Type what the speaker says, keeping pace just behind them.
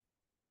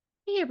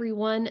Hey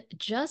everyone,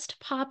 just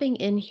popping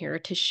in here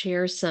to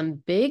share some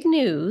big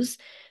news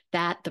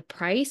that the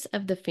price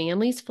of the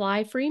Families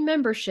Fly Free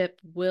membership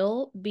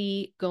will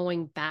be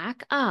going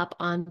back up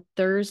on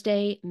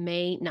Thursday,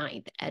 May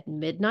 9th at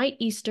midnight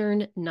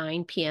Eastern,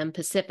 9 p.m.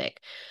 Pacific.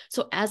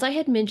 So as I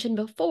had mentioned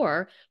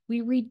before,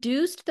 we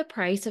reduced the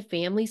price of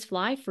Families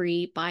Fly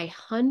Free by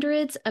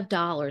hundreds of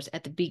dollars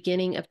at the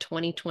beginning of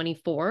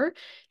 2024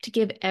 to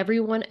give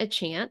everyone a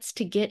chance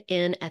to get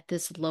in at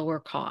this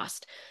lower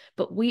cost.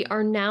 But we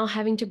are now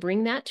having to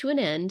bring that to an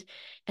end,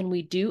 and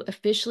we do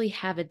officially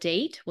have a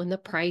date when the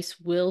price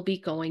will be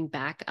going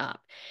back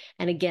up.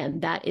 And again,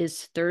 that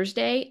is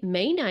Thursday,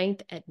 May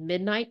 9th at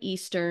midnight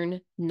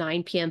Eastern,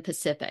 9 p.m.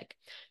 Pacific.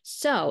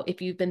 So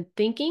if you've been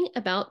thinking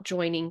about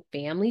joining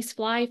Families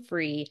Fly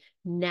Free,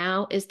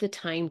 now is the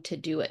time to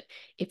do it.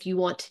 If you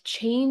want to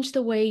change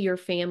the way your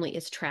family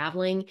is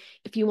traveling,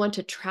 if you want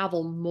to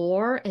travel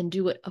more and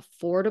do it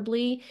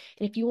affordably,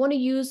 and if you want to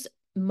use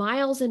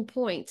miles and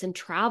points and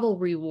travel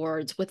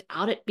rewards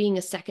without it being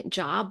a second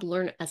job,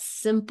 learn a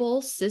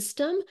simple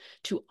system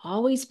to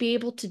always be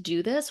able to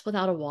do this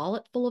without a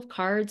wallet full of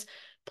cards,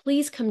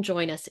 please come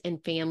join us in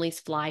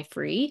Families Fly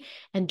Free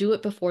and do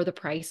it before the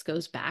price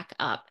goes back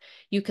up.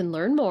 You can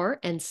learn more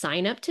and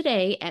sign up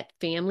today at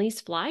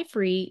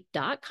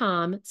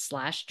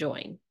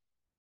familiesflyfree.com/join.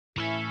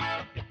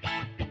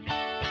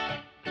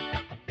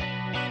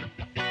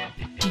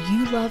 Do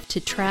you love to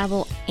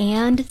travel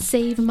and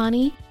save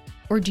money?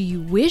 Or do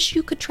you wish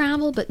you could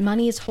travel but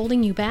money is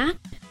holding you back?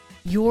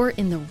 You're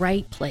in the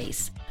right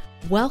place.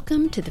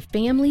 Welcome to the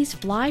Families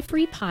Fly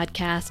Free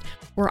podcast,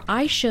 where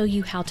I show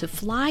you how to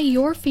fly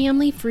your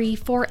family free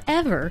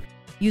forever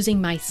using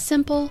my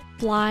simple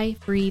fly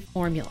free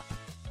formula.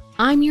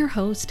 I'm your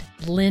host,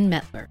 Lynn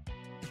Mettler.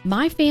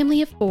 My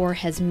family of 4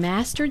 has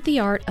mastered the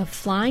art of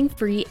flying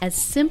free as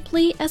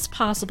simply as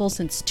possible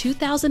since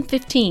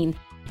 2015,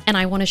 and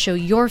I want to show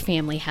your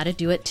family how to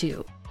do it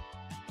too.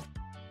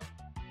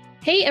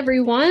 Hey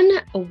everyone,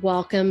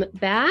 welcome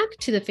back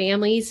to the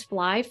Families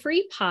Fly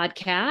Free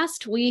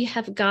podcast. We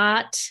have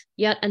got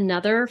yet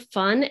another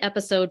fun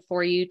episode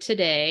for you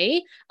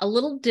today, a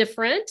little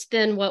different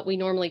than what we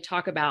normally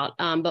talk about,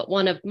 but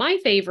one of my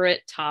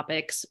favorite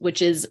topics,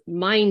 which is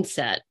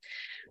mindset.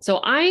 So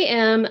I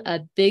am a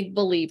big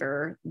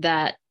believer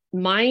that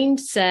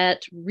mindset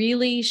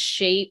really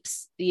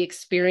shapes the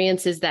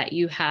experiences that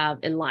you have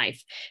in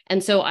life.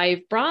 And so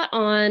I've brought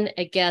on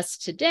a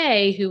guest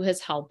today who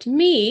has helped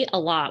me a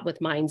lot with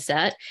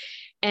mindset.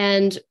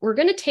 And we're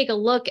going to take a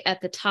look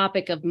at the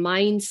topic of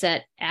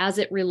mindset as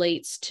it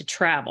relates to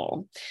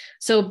travel.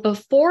 So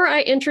before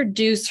I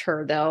introduce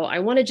her, though, I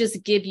want to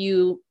just give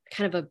you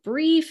kind of a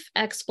brief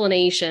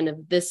explanation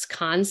of this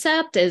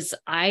concept as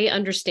I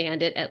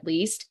understand it, at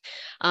least,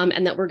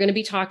 and that we're going to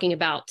be talking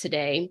about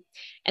today.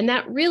 And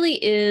that really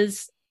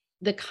is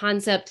the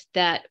concept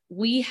that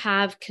we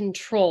have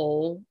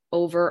control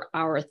over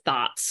our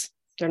thoughts.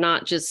 They're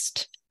not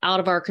just out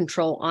of our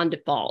control on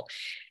default.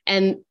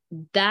 And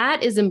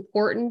that is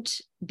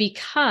important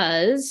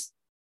because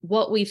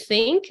what we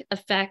think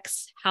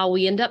affects how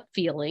we end up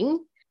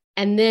feeling.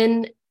 And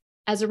then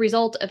as a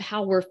result of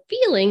how we're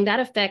feeling, that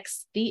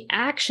affects the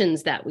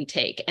actions that we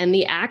take. And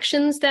the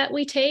actions that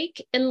we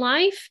take in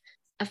life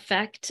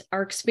affect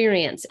our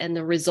experience and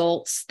the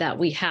results that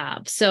we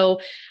have.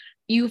 So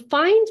you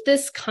find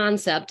this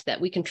concept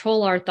that we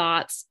control our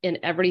thoughts in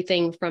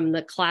everything from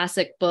the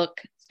classic book,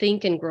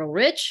 Think and Grow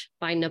Rich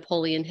by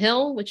Napoleon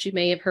Hill, which you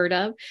may have heard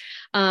of,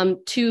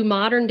 to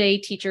modern day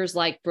teachers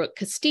like Brooke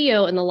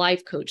Castillo in the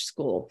Life Coach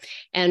School.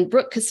 And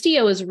Brooke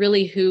Castillo is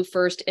really who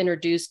first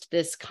introduced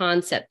this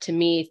concept to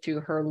me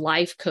through her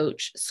Life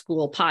Coach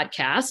School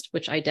podcast,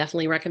 which I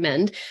definitely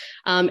recommend.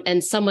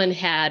 And someone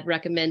had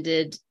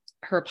recommended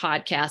her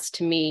podcast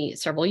to me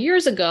several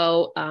years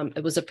ago.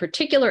 It was a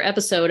particular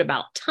episode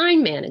about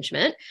time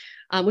management,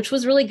 which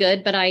was really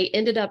good, but I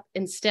ended up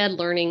instead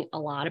learning a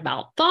lot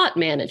about thought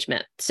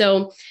management.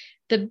 So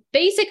the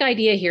basic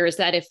idea here is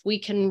that if we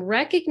can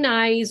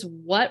recognize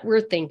what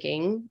we're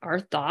thinking, our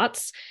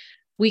thoughts,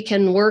 we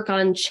can work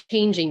on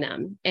changing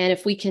them. And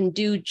if we can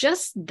do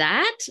just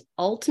that,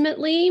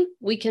 ultimately,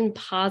 we can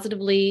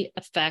positively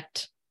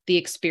affect the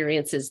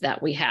experiences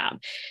that we have.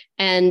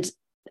 And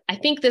I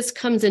think this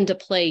comes into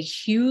play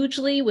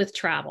hugely with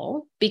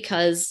travel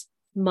because,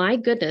 my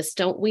goodness,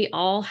 don't we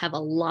all have a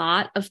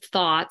lot of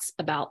thoughts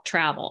about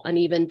travel and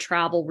even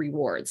travel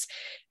rewards?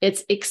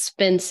 It's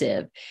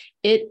expensive.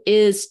 It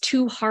is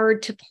too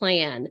hard to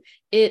plan.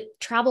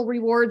 Travel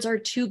rewards are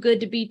too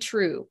good to be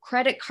true.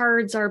 Credit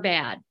cards are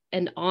bad,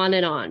 and on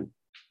and on.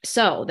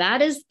 So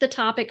that is the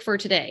topic for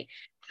today: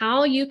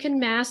 how you can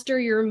master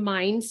your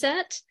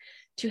mindset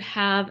to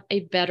have a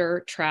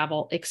better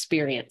travel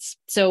experience.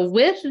 So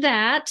with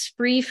that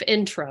brief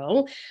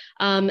intro,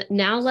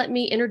 now let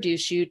me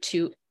introduce you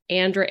to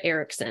Andra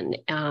Erickson.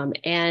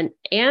 And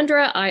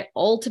Andra, I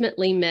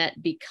ultimately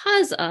met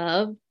because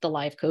of the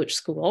Life Coach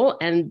School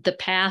and the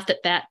path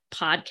that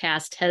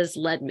podcast has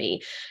led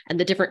me and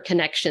the different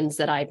connections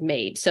that I've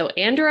made. So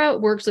Andra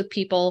works with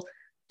people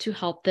to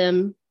help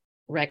them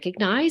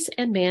recognize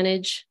and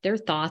manage their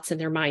thoughts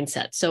and their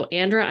mindset. So,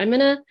 Andra, I'm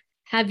going to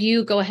have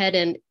you go ahead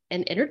and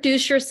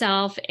introduce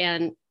yourself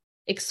and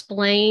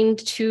explain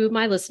to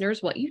my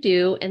listeners what you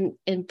do,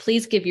 and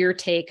please give your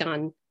take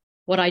on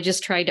what I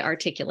just tried to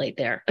articulate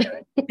there.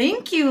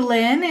 Thank you,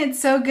 Lynn. It's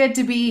so good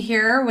to be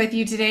here with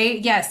you today.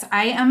 Yes,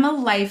 I am a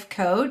life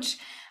coach.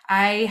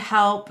 I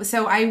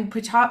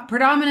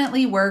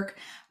predominantly work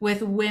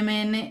with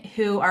women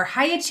who are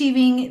high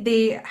achieving.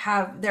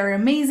 They're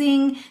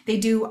amazing. They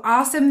do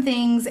awesome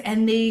things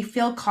and they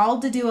feel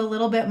called to do a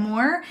little bit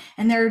more.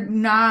 And they're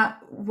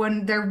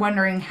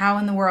wondering how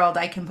in the world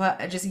I can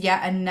put just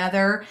yet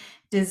another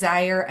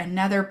desire,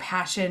 another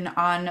passion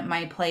on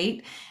my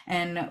plate.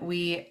 And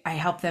I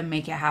help them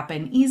make it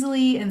happen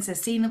easily and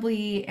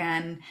sustainably,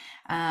 and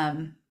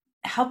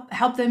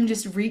help them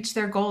just reach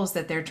their goals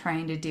that they're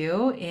trying to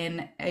do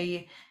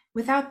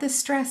without the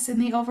stress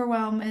and the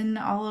overwhelm and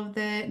all of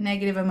the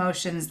negative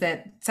emotions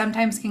that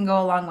sometimes can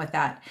go along with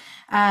that.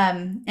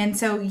 And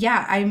so,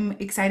 yeah, I'm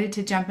excited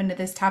to jump into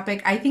this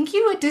topic. I think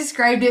you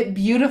described it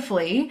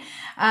beautifully.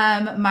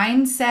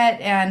 Mindset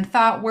and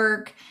thought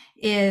work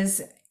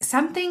is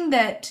something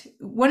that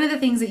one of the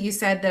things that you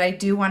said that I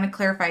do want to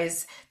clarify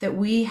is that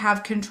we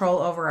have control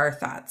over our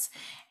thoughts,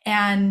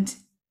 and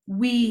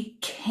we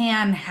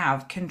can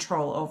have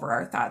control over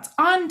our thoughts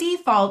on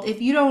default.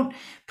 If you don't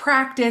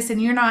practice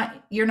and you're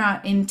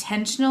not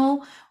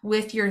intentional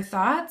with your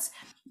thoughts,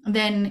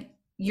 then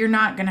you're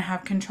not going to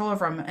have control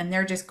over them, and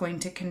they're just going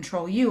to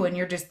control you, and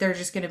they're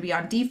just going to be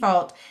on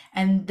default,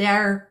 and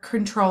they're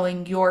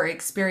controlling your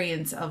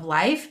experience of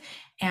life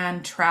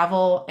and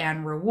travel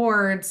and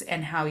rewards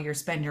and how you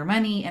spend your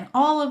money and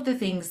all of the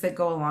things that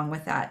go along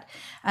with that.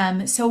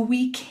 So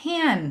we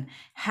can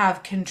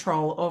have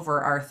control over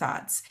our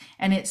thoughts,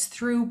 and it's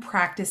through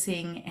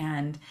practicing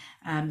and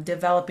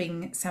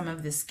developing some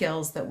of the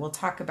skills that we'll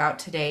talk about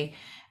today.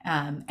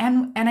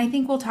 And I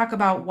think we'll talk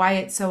about why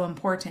it's so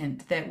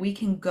important that we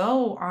can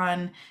go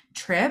on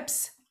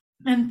trips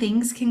and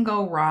things can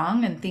go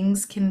wrong and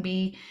things can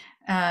be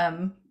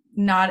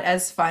not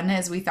as fun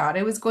as we thought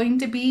it was going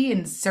to be,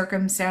 and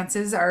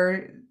circumstances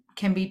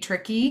can be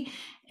tricky,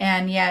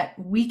 and yet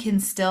we can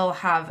still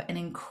have an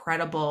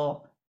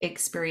incredible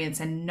experience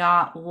and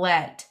not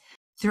let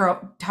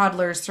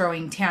toddlers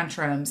throwing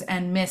tantrums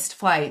and missed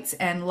flights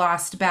and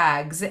lost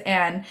bags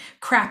and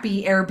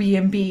crappy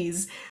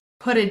Airbnbs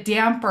put a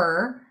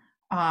damper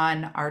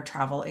on our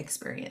travel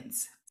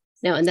experience.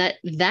 No, and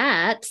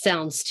that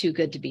sounds too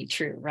good to be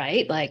true,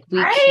 right? Like we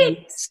Right? can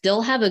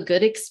still have a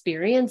good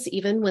experience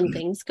even when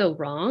things go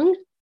wrong.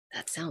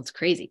 That sounds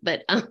crazy,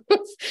 but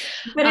it's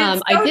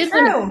I did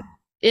true.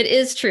 It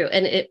is true,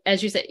 and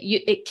as you said,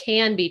 it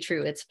can be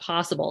true. It's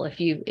possible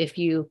if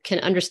you can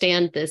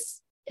understand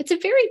this. It's a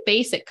very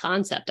basic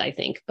concept, I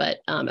think, but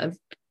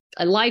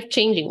a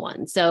life-changing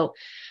one. So,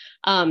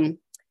 and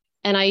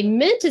I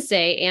meant to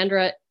say,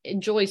 Andra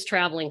enjoys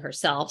traveling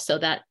herself, so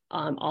that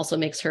also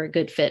makes her a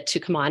good fit to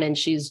come on. And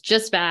she's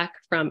just back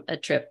from a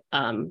trip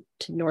to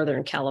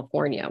Northern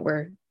California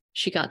where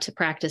she got to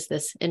practice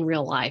this in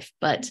real life.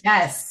 But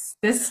yes,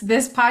 this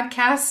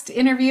podcast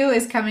interview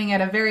is coming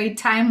at a very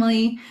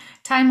timely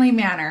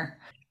manner.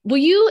 Will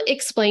you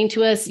explain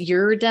to us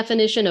your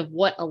definition of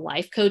what a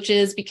life coach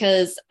is?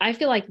 Because I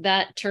feel like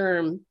that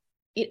term,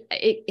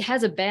 it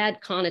has a bad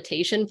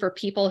connotation for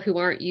people who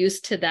aren't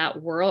used to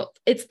that world.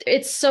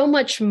 It's so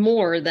much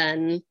more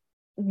than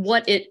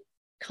what it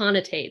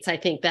connotates, I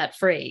think, that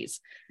phrase.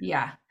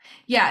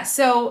 Yeah.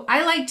 So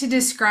I like to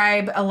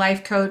describe a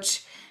life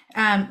coach.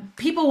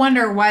 People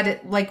wonder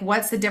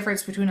what's the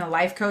difference between a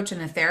life coach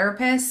and a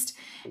therapist?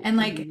 And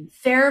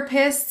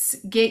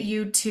therapists get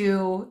you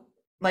to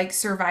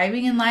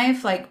surviving in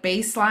life,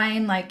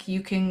 baseline,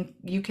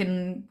 you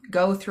can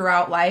go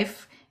throughout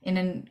life in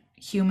a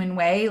human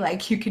way,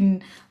 you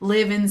can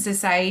live in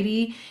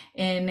society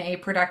in a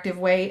productive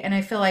way. And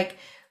I feel like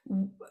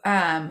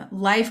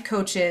life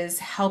coaches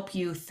help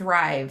you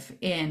thrive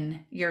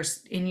in your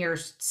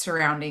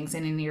surroundings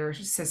and in your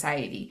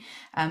society.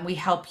 We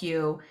help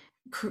you.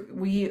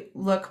 We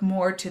look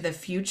more to the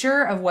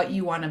future of what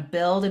you want to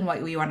build and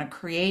what you want to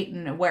create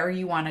and where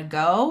you want to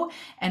go,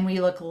 and we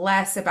look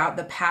less about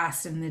the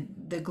past and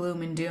the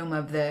gloom and doom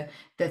of the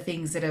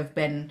things that have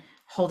been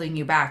holding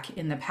you back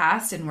in the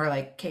past. And we're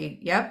like, okay,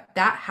 yep,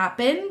 that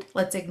happened,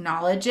 let's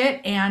acknowledge it,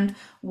 and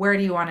where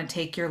do you want to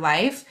take your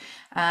life?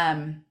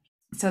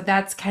 So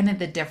that's kind of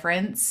the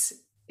difference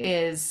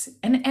is,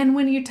 and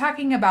when you're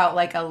talking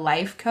about a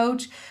life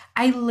coach,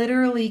 I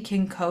literally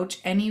can coach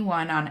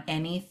anyone on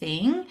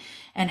anything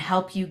and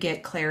help you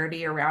get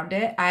clarity around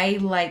it. I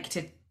like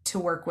to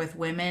work with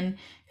women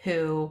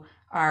who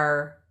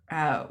are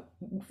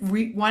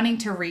wanting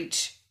to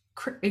reach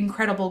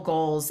incredible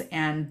goals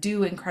and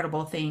do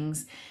incredible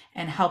things,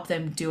 and help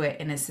them do it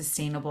in a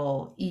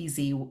sustainable,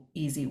 easy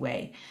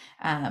way.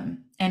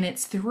 And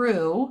it's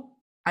through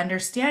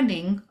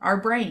understanding our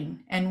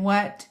brain and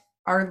what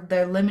are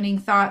the limiting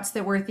thoughts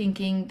that we're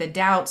thinking, the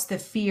doubts, the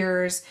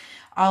fears.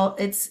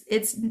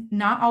 It's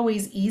not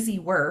always easy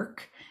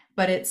work,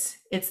 but it's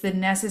the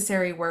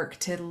necessary work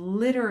to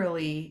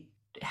literally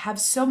have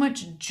so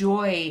much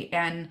joy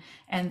and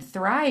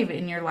thrive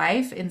in your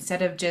life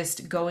instead of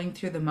just going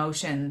through the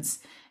motions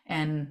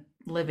and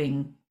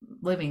living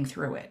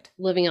through it.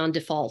 Living on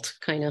default,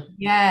 kind of.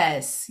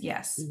 Yes,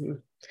 yes.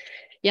 Mhm.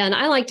 Yeah. And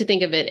I like to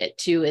think of it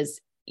too as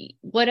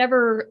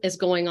whatever is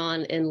going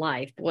on in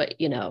life, what,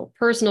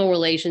 personal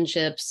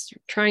relationships,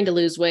 trying to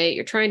lose weight,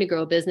 you're trying to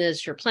grow a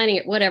business, you're planning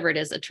it, whatever it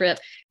is, a trip.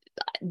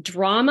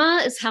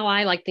 Drama is how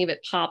I like to think of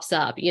it pops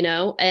up,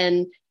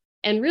 and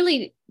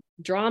really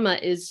drama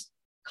is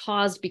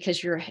caused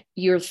because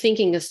you're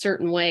thinking a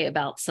certain way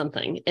about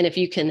something. And if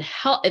you can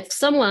help, if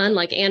someone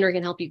like Andra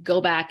can help you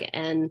go back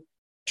and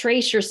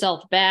trace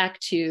yourself back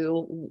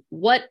to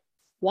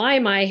why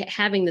am I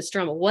having this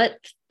drama? What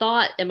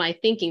thought am I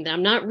thinking that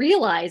I'm not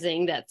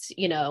realizing that's,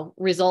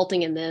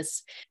 resulting in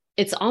this?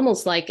 It's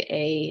almost like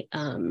you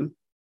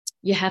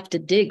have to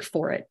dig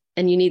for it,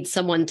 and you need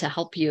someone to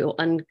help you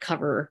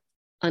uncover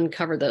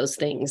those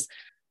things.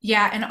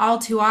 Yeah, and all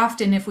too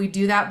often, if we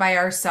do that by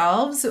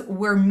ourselves,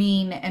 we're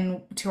mean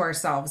and to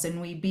ourselves,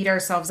 and we beat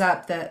ourselves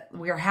up that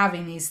we're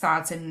having these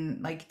thoughts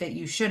and like that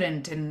you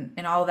shouldn't,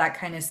 and all that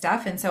kind of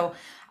stuff. And so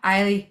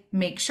I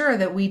make sure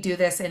that we do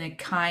this in a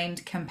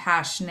kind,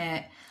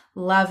 compassionate,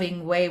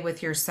 loving way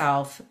with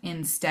yourself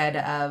instead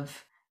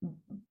of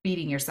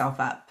beating yourself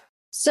up.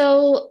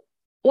 So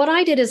what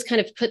I did is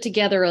kind of put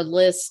together a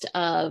list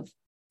of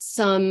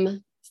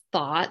some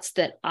thoughts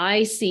that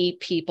I see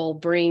people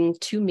bring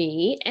to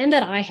me and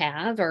that I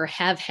have or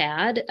have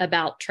had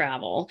about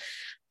travel.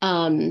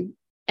 And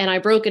I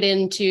broke it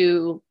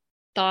into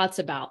thoughts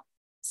about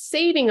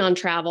saving on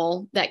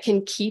travel that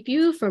can keep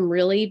you from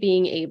really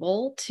being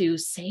able to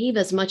save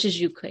as much as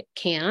you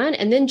can.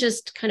 And then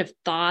just kind of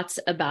thoughts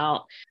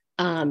about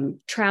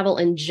travel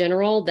in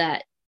general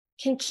that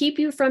can keep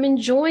you from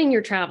enjoying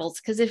your travels.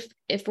 Because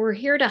if we're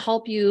here to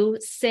help you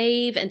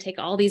save and take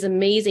all these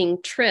amazing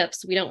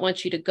trips, we don't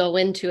want you to go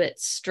into it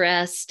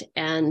stressed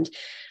and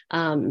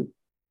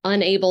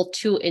unable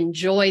to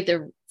enjoy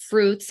the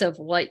fruits of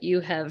what you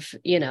have,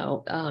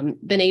 been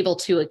able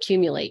to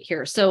accumulate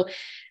here. So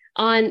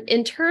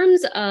in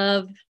terms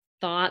of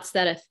thoughts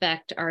that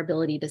affect our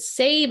ability to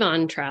save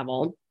on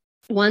travel,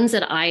 ones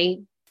that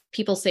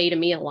people say to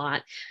me a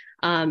lot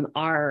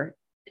are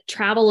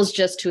travel is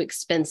just too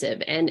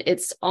expensive. And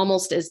it's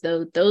almost as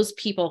though those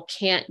people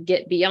can't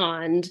get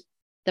beyond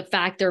the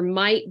fact there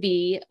might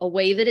be a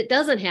way that it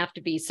doesn't have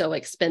to be so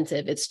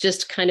expensive. It's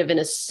just kind of an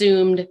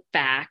assumed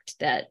fact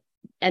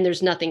and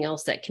there's nothing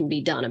else that can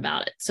be done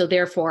about it. So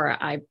therefore,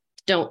 I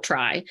don't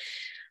try.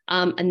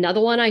 Another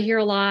one I hear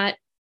a lot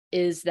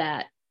is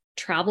that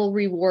travel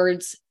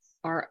rewards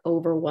are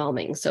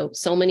overwhelming.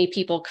 So many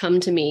people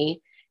come to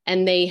me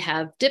and they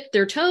have dipped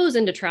their toes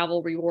into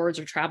travel rewards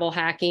or travel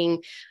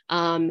hacking,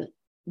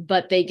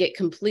 but they get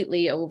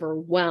completely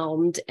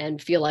overwhelmed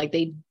and feel like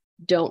they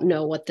don't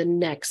know what the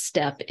next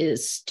step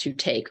is to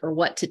take or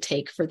what to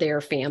take for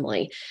their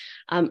family.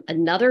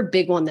 Another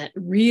big one that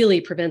really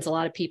prevents a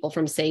lot of people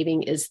from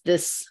saving is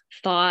this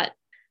thought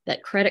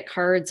that credit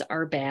cards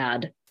are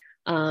bad.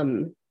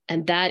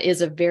 And that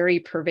is a very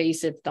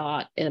pervasive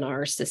thought in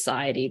our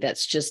society.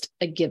 That's just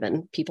a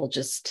given. People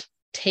just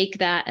take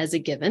that as a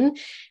given.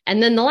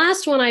 And then the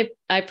last one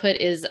I put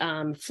is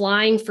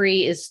flying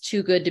free is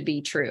too good to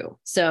be true.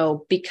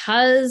 So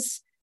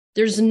because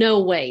there's no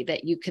way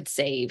that you could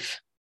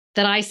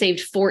that I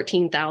saved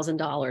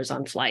 $14,000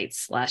 on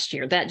flights last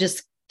year.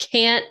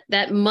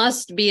 That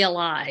must be a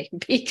lie,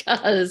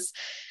 because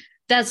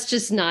that's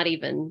just not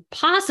even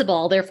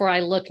possible. Therefore, I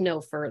look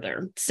no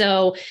further.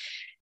 So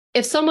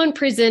if someone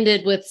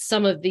presented with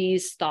some of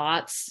these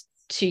thoughts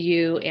to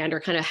you, Andrew,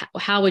 kind of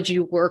how would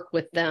you work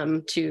with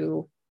them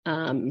to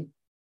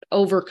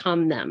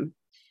overcome them?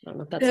 I don't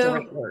know if that's the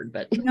right word,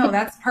 but no,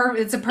 that's perfect.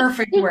 It's a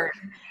perfect word.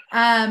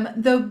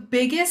 The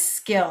biggest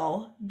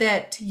skill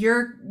that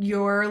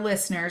your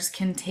listeners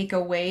can take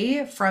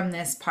away from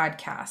this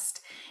podcast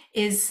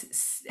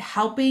is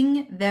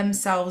helping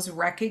themselves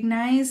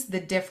recognize the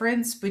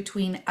difference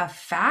between a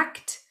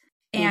fact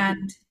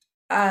and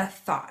a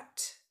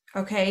thought.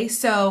 Okay,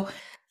 so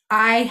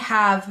I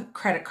have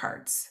credit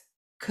cards.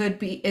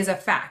 Is a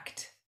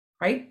fact,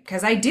 right?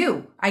 Because I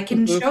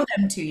can show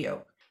them to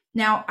you.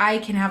 Now I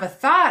can have a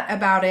thought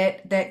about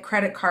it that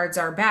credit cards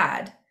are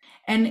bad.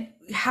 And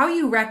how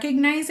you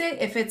recognize it,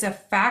 if it's a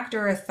fact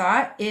or a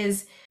thought,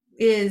 is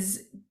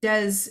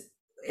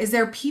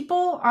there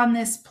people on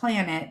this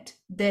planet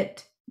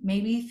that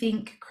maybe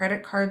think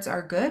credit cards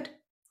are good?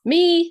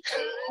 Me.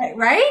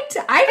 Right?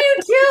 I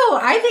do too.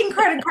 I think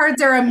credit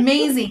cards are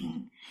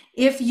amazing.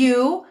 If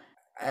you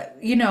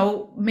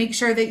make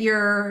sure that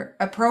you're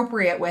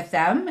appropriate with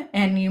them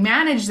and you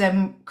manage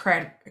them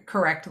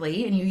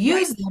correctly and you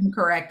use them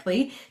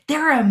correctly,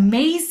 they're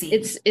amazing.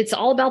 It's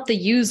all about the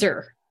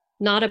user,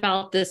 not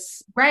about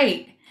this.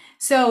 Right.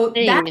 So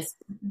thing.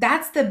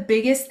 that's the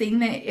biggest thing,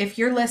 that if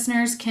your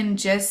listeners can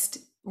just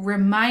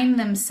remind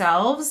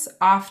themselves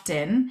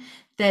often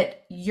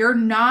that you're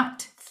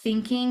not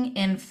thinking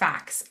in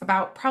facts.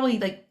 About probably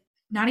like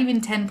not even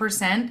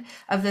 10%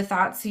 of the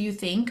thoughts you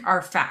think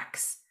are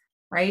facts,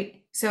 right?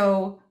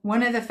 So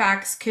one of the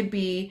facts could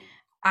be,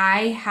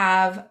 I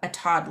have a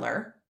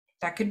toddler.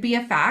 That could be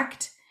a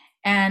fact.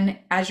 And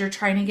as you're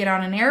trying to get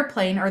on an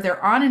airplane, or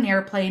they're on an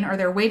airplane, or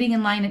they're waiting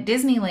in line at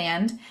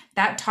Disneyland,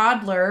 that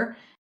toddler,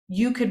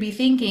 you could be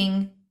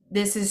thinking,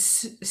 this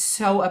is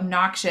so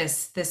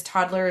obnoxious. This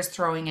toddler is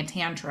throwing a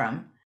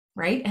tantrum,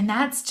 right? And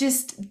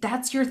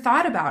that's your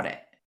thought about it.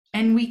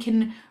 And we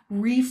can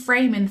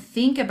reframe and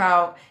think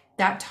about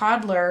that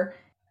toddler.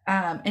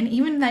 And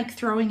even like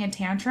throwing a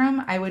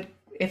tantrum,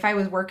 if I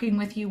was working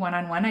with you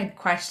one-on-one, I'd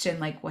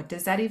question, like, what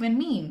does that even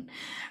mean?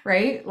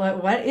 Right?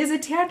 What is a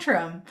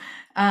tantrum?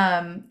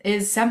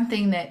 Is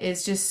something that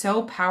is just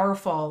so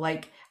powerful.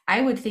 Like,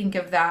 I would think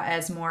of that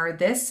as more,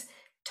 this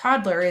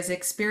toddler is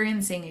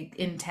experiencing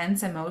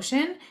intense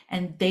emotion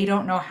and they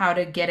don't know how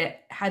to get it,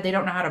 they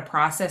don't know how to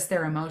process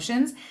their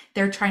emotions.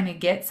 They're trying to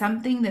get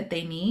something that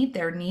they need,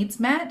 their needs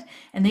met,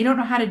 and they don't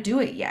know how to do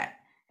it yet.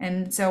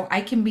 And so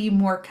I can be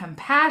more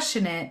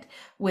compassionate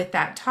with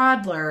that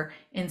toddler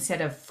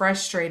instead of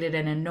frustrated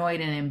and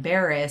annoyed and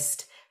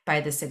embarrassed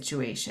by the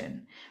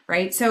situation,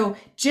 right? So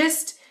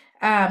just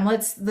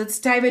let's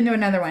dive into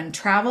another one.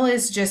 Travel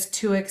is just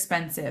too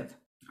expensive.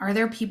 Are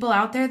there people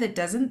out there that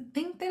doesn't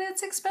think that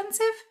it's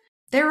expensive?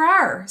 There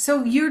are.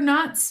 So you're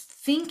not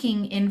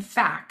thinking in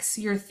facts.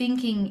 You're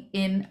thinking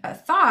in a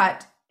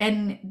thought,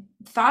 and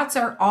thoughts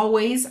are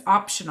always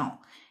optional.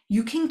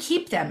 You can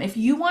keep them. If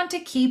you want to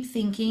keep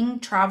thinking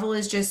travel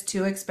is just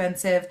too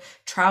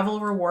expensive, travel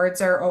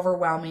rewards are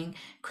overwhelming,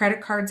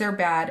 credit cards are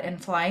bad,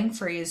 and flying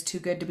free is too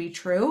good to be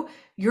true,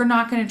 you're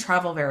not going to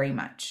travel very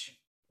much.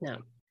 No.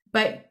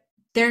 But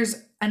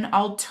there's an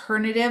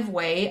alternative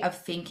way of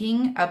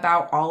thinking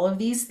about all of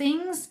these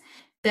things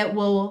that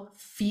will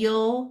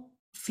feel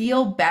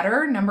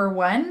better, number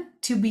one,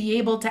 to be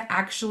able to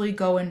actually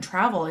go and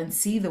travel and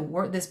see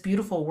this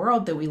beautiful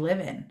world that we live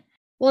in.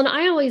 Well, and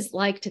I always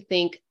like to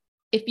think,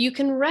 if you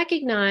can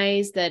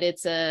recognize that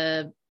it's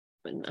I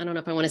don't know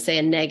if I want to say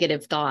a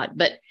negative thought,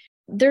 but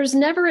there's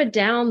never a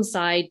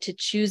downside to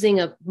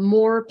choosing a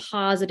more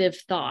positive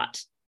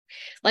thought.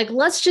 Like,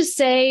 let's just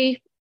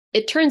say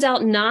it turns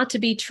out not to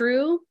be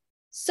true.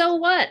 So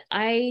what?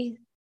 I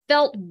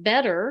felt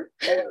better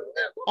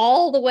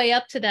all the way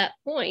up to that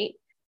point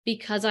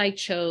because I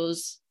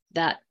chose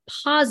that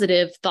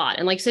positive thought.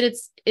 And like I said,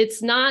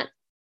 it's not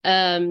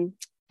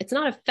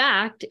a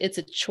fact, it's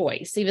a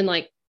choice. Even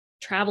like,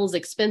 travel is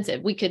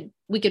expensive. We could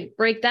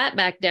break that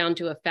back down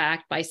to a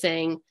fact by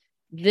saying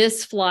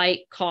this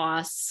flight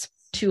costs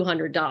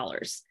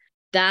 $200.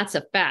 That's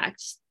a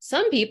fact.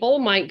 Some people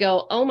might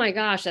go, oh my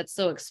gosh, that's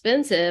so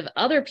expensive.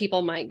 Other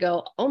people might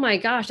go, oh my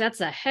gosh, that's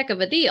a heck of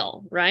a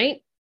deal, right?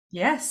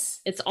 Yes.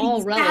 It's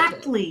all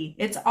exactly.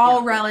 relative. It's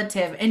all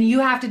relative. And you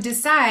have to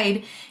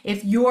decide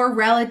if your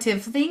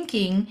relative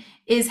thinking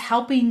is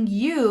helping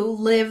you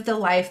live the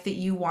life that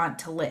you want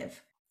to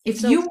live.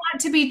 If you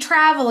want to be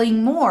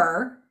traveling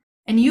more,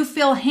 and you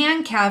feel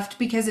handcuffed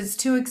because it's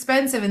too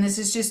expensive and this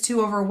is just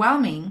too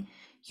overwhelming,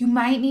 you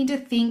might need to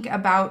think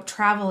about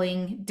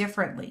traveling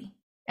differently,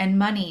 and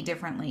money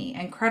differently,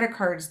 and credit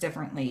cards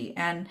differently,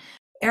 and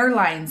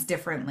airlines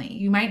differently.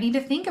 You might need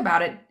to think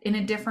about it in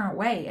a different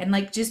way, and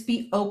like, just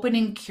be open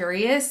and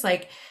curious.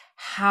 Like,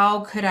 how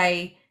could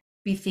I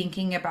be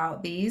thinking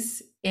about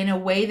these in a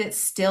way that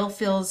still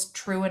feels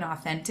true and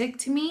authentic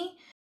to me?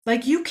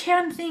 Like, you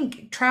can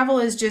think travel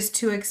is just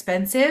too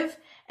expensive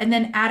and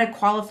then add a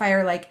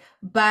qualifier like,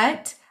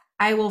 but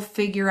I will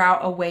figure out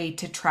a way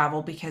to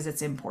travel because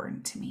it's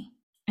important to me.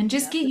 And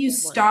just get you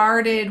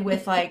started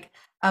with like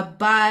a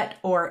but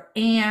or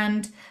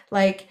and.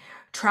 Like,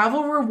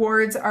 travel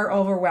rewards are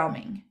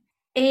overwhelming.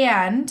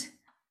 And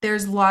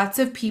there's lots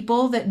of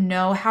people that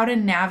know how to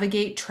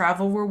navigate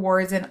travel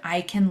rewards, and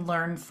I can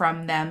learn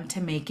from them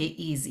to make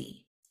it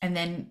easy. And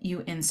then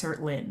you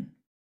insert Lynn,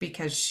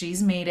 because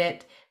she's made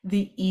it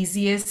the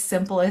easiest,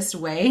 simplest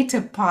way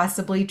to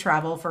possibly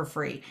travel for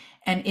free.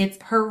 And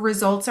her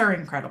results are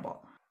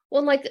incredible.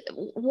 Well, like,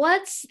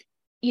 what's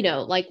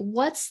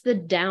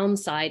the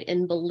downside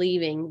in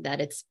believing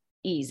that it's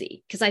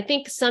easy? Because I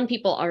think some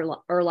people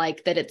are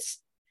like that. It's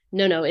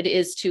no, it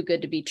is too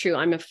good to be true.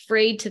 I'm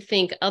afraid to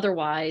think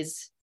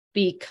otherwise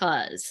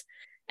because,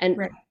 and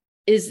right.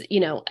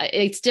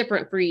 It's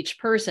different for each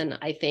person,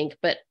 I think,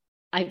 but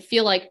I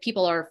feel like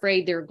people are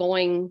afraid they're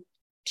going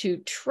to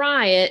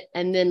try it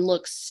and then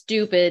look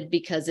stupid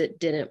because it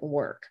didn't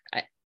work.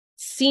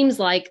 Seems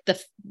like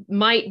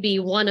might be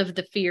one of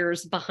the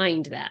fears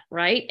behind that,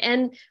 right?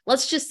 And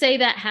let's just say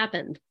that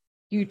happened.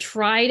 You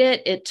tried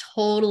it, it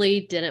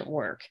totally didn't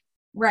work.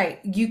 Right.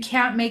 You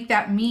can't make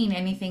that mean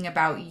anything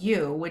about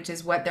you, which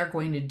is what they're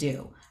going to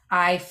do.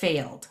 I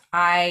failed.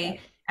 I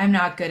am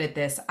not good at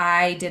this.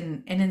 I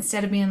didn't. And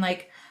instead of being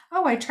like,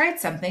 oh, I tried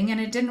something and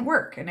it didn't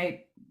work, and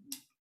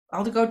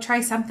I'll go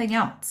try something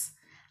else.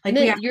 Like,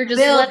 you're just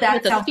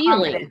left with a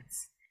feeling.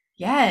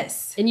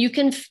 Yes. And you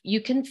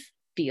can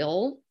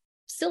feel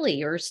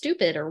silly or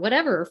stupid or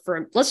whatever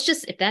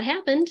if that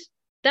happened,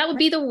 that would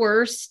be the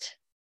worst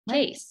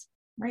case.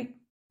 Right.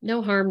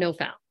 No harm, no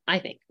foul, I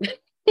think.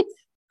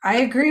 I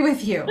agree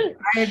with you.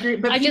 I agree.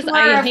 But people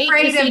I are hate to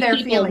afraid of see their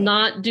people feelings.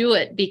 not do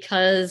it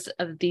because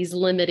of these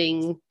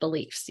limiting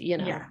beliefs,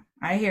 Yeah,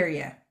 I hear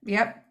you.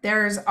 Yep.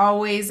 There's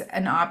always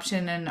an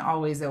option and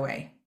always a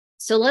way.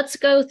 So let's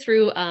go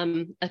through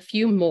a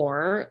few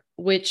more,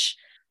 which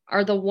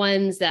are the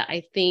ones that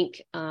I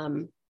think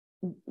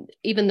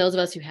even those of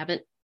us who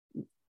haven't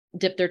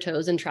dipped their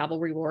toes in travel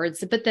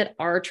rewards, but that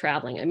are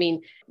traveling, I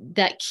mean,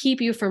 that keep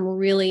you from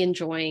really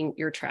enjoying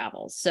your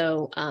travels.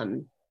 So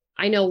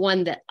I know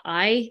one that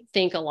I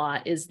think a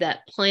lot is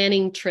that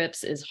planning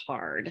trips is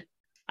hard.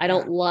 I Yeah.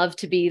 don't love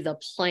to be the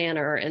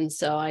planner. And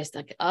so I was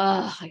like,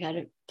 oh, I got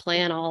to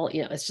plan all,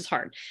 it's just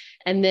hard.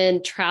 And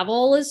then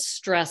travel is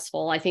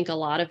stressful. I think a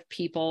lot of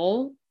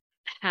people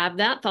have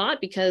that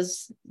thought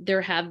because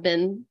there have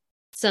been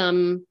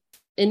some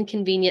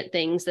inconvenient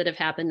things that have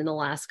happened in the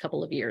last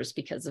couple of years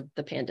because of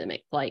the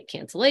pandemic, like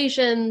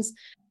cancellations,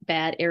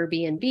 bad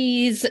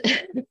Airbnbs.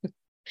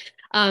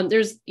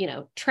 There's,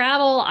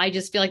 travel. I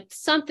just feel like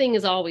something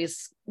is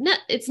always,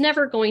 it's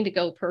never going to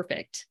go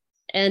perfect.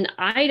 And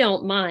I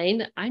don't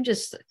mind. I'm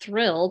just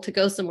thrilled to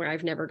go somewhere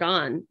I've never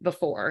gone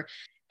before.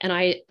 And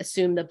I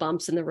assume the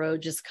bumps in the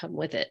road just come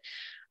with it.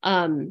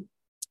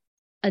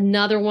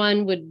 Another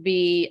one would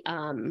be,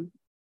 and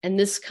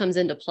this comes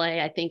into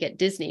play, I think, at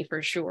Disney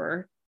for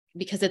sure,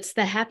 because it's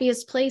the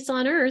happiest place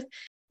on earth,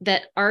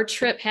 that our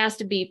trip has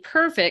to be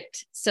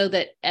perfect so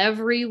that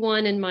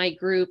everyone in my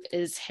group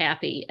is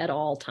happy at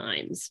all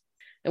times.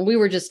 And we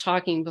were just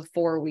talking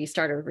before we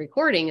started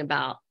recording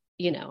about,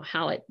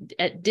 how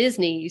at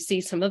Disney, you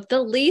see some of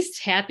the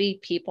least happy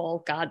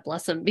people, God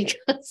bless them,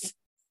 because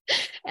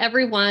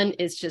everyone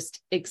is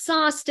just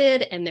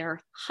exhausted and they're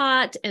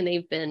hot and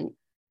they've been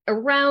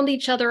around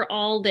each other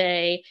all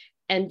day.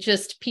 And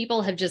just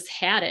people have just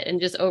had it. And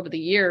just over the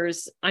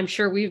years, I'm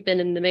sure we've been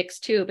in the mix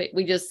too, but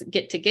we just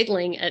get to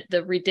giggling at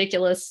the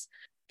ridiculous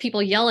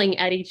people yelling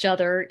at each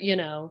other,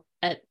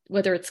 at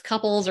whether it's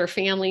couples or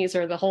families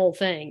or the whole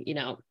thing,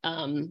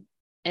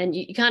 and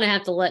you kind of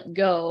have to let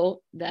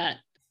go that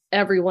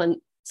everyone's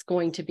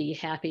going to be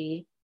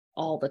happy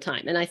all the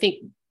time. And I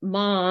think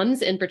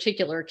moms in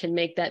particular can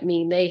make that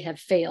mean they have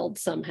failed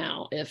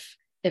somehow if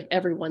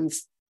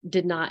everyone's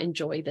did not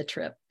enjoy the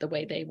trip the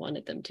way they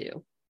wanted them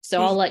to.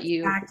 So I'll let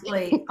you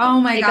Exactly. Oh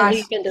my take a gosh.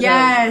 leap into those.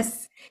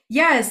 Yes.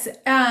 Yes.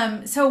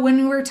 So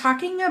when we're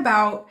talking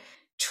about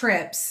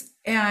trips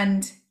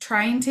and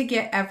trying to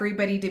get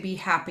everybody to be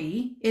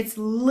happy, it's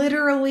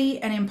literally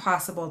an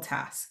impossible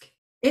task.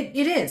 It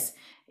is.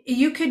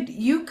 You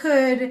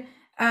could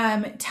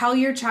tell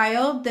your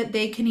child that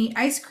they can eat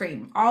ice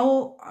cream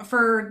all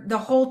for the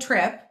whole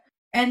trip,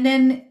 and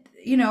then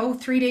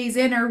 3 days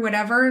in or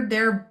whatever,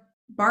 they're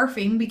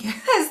barfing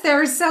because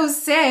they're so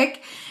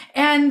sick,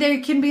 and they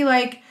can be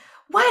like,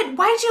 what?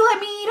 Why'd you let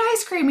me eat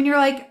ice cream? And you're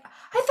like,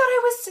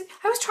 I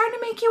was trying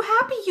to make you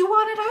happy. You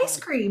wanted ice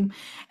cream.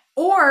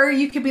 Or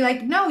you could be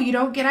like, no, you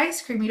don't get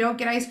ice cream. You don't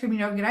get ice cream. You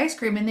don't get ice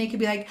cream. And they could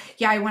be like,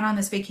 yeah, I went on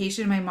this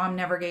vacation. My mom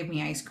never gave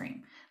me ice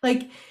cream.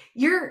 Like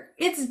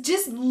it's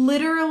just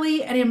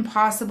literally an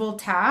impossible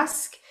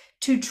task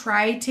to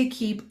try to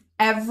keep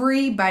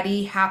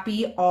everybody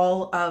happy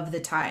all of the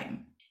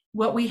time.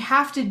 What we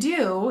have to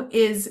do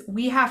is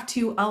we have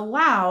to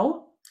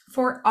allow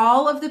for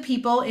all of the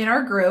people in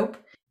our group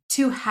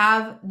to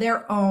have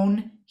their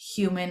own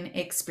human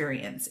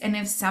experience. And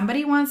if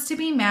somebody wants to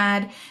be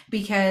mad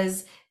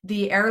because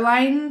the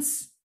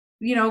airlines,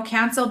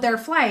 canceled their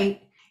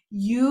flight,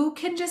 you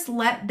can just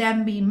let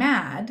them be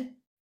mad,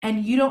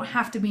 and you don't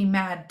have to be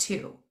mad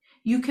too.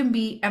 You can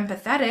be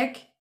empathetic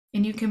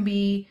and you can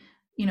be,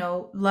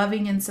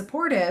 loving and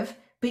supportive,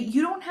 but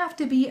you don't have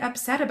to be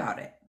upset about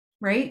it,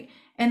 right?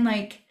 And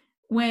like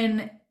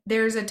when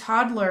there's a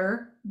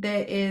toddler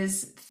that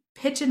is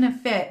pitching a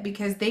fit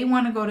because they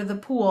want to go to the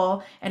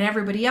pool and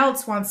everybody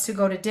else wants to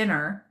go to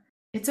dinner,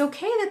 it's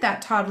okay that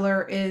that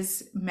toddler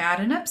is mad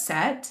and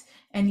upset,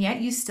 and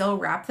yet you still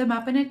wrap them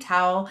up in a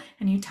towel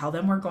and you tell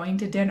them we're going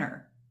to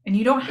dinner. And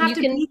you don't And have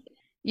to be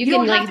you you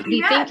can don't have like to be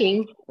be mad.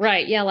 thinking,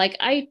 right? Yeah, like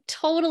I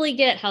totally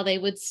get how they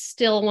would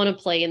still want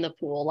to play in the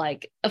pool.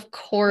 Like, of Yeah,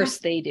 course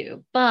they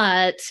do,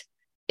 but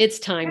it's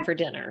time yeah, for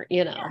dinner,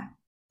 yeah.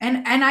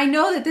 And I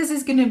know that this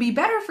is going to be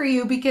better for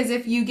you, because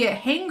if you get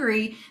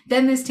hangry,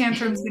 then this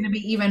tantrum is going to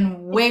be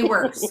even way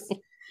worse.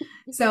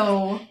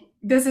 So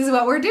this is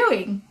what we're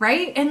doing,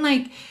 right? And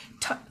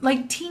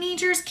like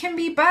teenagers can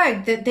be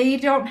bugged that they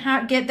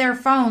don't get their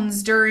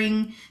phones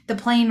during the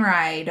plane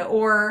ride,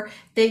 or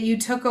that you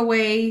took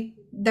away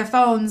the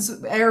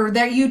phones, or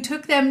that you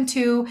took them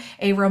to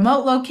a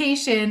remote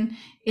location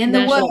in the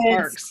National woods,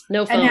 parks,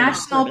 no a phone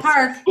national service.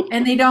 park,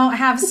 and they don't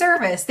have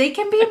service. They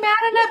can be mad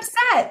and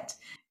upset.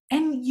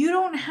 And you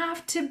don't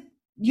have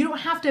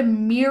to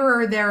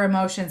mirror their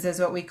emotions, is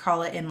what we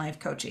call it in life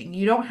coaching.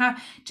 You don't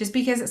have, just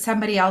because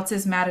somebody else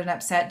is mad and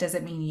upset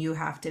doesn't mean you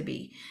have to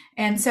be.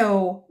 And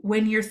so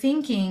when you're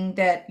thinking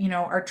that,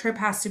 our trip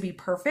has to be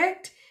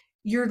perfect,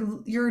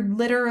 you're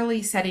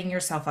literally setting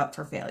yourself up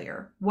for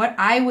failure. What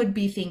I would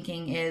be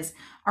thinking is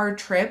our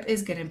trip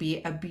is going to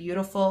be a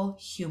beautiful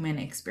human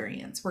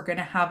experience. We're going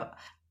to have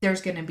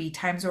There's going to be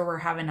times where we're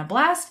having a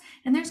blast,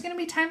 and there's going to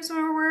be times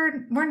where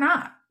we're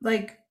not.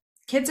 Like,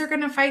 kids are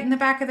going to fight in the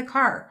back of the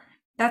car.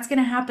 That's going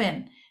to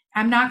happen.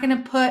 I'm not going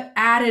to put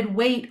added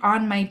weight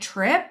on my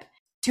trip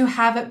to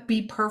have it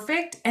be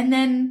perfect and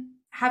then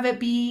have it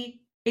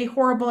be a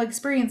horrible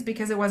experience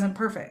because it wasn't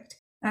perfect.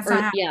 That's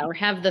not happening. Yeah, or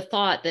have the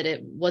thought that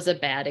it was a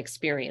bad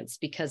experience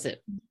because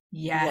it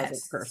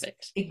wasn't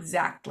perfect.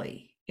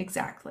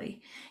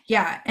 Exactly.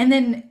 Yeah. And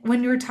then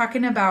when you were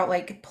talking about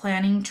like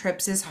planning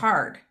trips is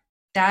hard,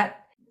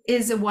 that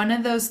is one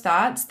of those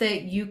thoughts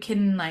that you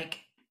can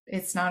like,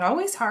 it's not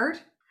always hard.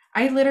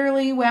 I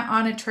literally went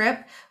on a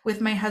trip with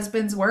my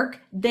husband's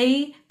work.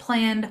 They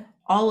planned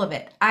all of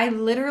it. I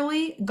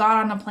literally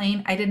got on a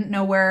plane. I didn't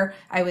know where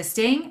I was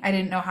staying. I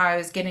didn't know how I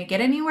was going to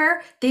get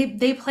anywhere.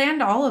 They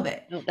planned all of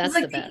it. Oh, that's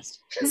like the best.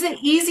 It was the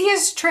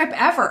easiest trip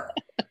ever.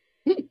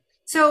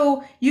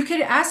 So you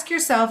could ask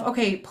yourself,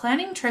 okay,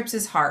 planning trips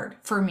is hard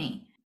for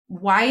me.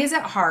 Why is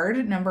it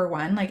hard? Number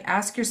one, like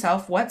ask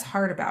yourself, what's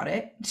hard about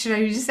it? Should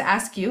I just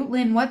ask you,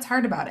 Lynn, what's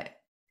hard about it?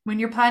 When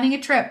you're planning a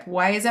trip,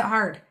 why is it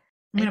hard?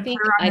 I think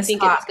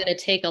it's going to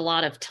take a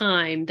lot of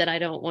time that I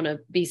don't want to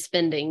be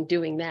spending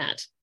doing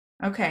that.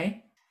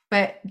 Okay.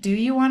 But do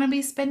you want to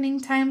be spending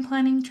time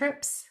planning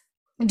trips?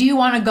 Do you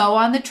want to go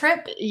on the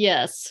trip?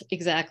 Yes,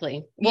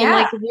 exactly. Well,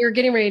 like we were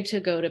getting ready to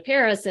go to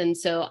Paris. And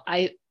so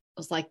I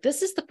was like,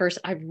 this is the first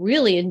I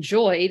really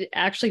enjoyed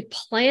actually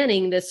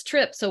planning this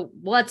trip. So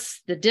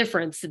what's the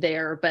difference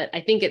there? But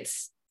I think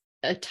it's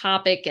a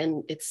topic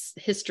and it's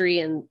history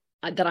and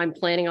that I'm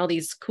planning all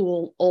these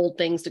cool old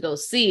things to go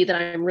see that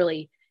I'm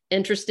really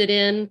interested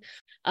in.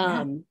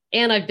 And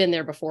I've been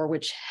there before,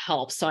 which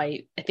helps. So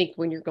I think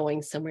when you're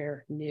going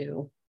somewhere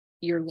new,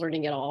 you're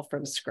learning it all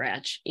from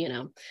scratch, you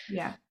know?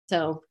 Yeah.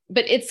 So,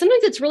 but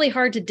sometimes it's really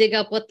hard to dig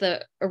up what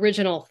the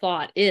original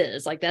thought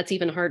is. Like that's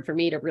even hard for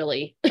me to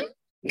really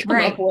come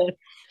up with.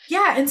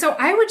 Yeah. And so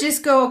I would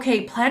just go,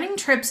 okay, planning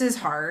trips is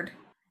hard.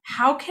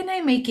 How can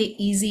I make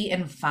it easy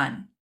and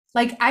fun?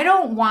 Like, I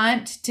don't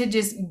want to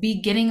just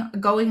be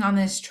going on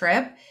this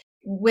trip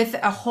with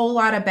a whole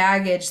lot of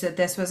baggage that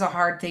this was a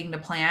hard thing to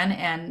plan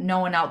and no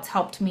one else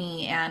helped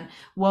me and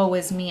woe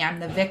is me, I'm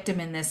the victim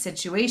in this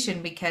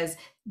situation because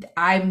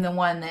I'm the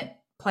one that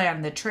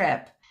planned the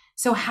trip.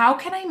 So how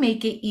can I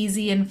make it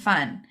easy and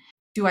fun?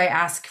 Do I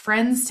ask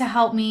friends to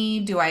help me?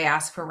 Do I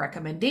ask for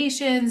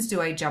recommendations?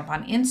 Do I jump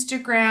on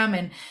Instagram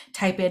and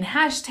type in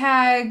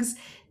hashtags?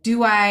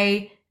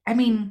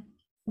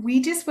 We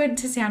just went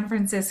to San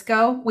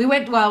Francisco.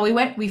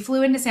 We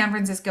flew into San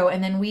Francisco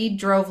and then we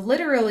drove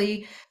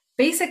literally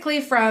basically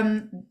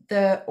from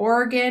the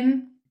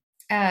Oregon,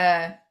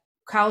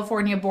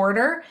 California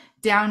border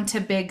down to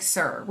Big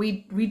Sur.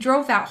 We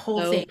drove that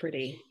whole thing.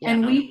 Pretty. Yeah.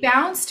 And we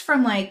bounced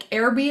from like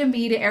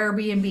Airbnb to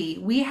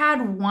Airbnb. We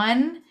had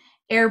one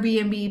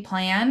Airbnb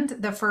planned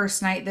the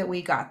first night that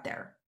we got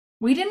there.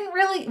 We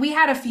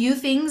had a few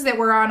things that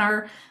were on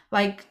our,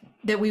 like,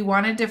 that we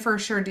wanted to for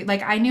sure do.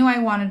 Like, I knew I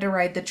wanted to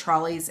ride the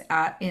trolleys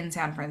in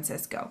San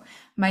Francisco.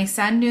 My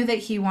son knew that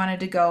he wanted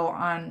to go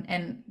on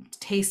and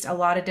taste a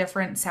lot of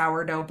different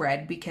sourdough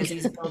bread because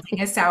he's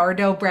building a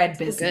sourdough bread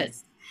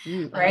business.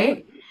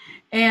 Right?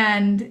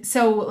 And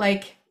so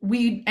like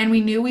we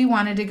knew we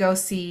wanted to go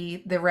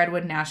see the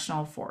Redwood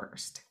National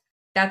Forest.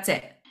 That's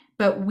it.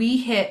 But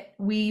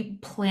we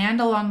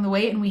planned along the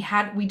way and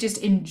we just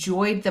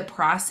enjoyed the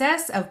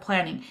process of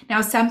planning.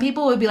 Now, some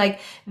people would be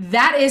like,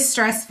 that is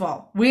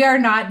stressful. We are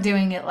not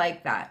doing it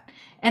like that.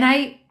 And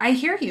I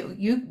hear you.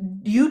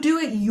 You do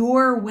it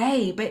your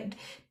way, but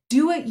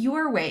do it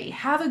your way.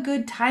 Have a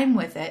good time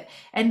with it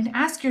and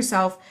ask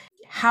yourself,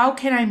 how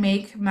can I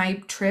make my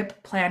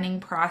trip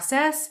planning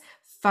process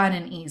fun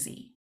and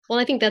easy? Well,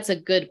 I think that's a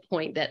good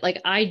point that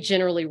like I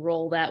generally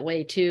roll that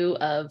way too,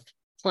 of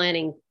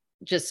planning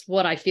just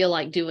what I feel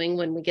like doing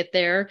when we get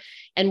there.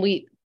 And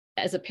we,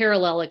 as a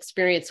parallel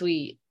experience,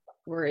 we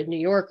were in New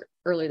York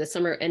earlier this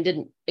summer and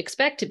didn't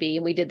expect to be.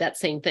 And we did that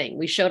same thing.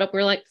 We showed up, we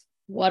were like,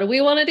 what do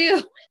we want to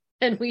do?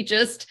 And we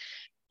just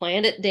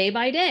planned it day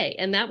by day.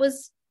 And that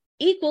was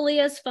equally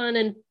as fun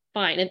and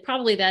fine. And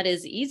probably that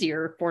is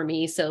easier for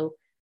me. So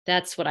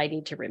that's what I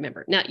need to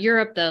remember. Now,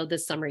 Europe, though,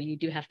 this summer, you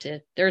do have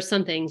to, there are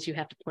some things you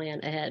have to plan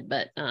ahead,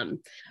 but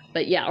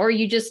yeah, or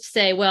you just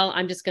say, well,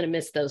 I'm just going to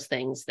miss those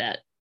things that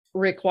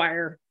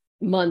require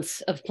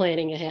months of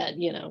planning ahead,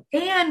 you know.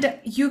 And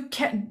you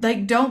can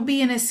like, don't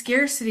be in a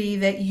scarcity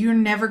that you're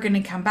never going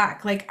to come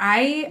back. Like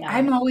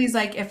I'm always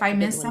like, if I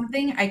miss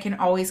something, I can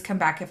always come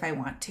back if I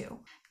want to.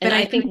 But and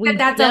I think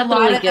that's a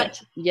lot of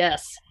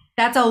yes.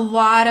 That's a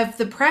lot of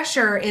the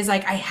pressure is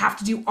like, I have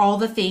to do all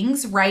the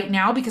things right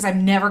now because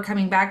I'm never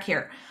coming back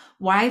here.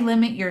 Why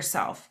limit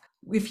yourself?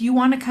 If you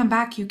want to come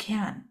back, you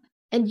can.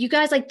 And you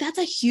guys, like, that's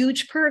a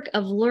huge perk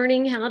of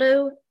learning how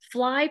to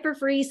fly for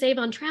free, save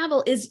on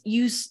travel, is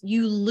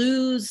you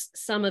lose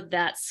some of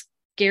that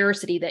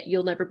scarcity that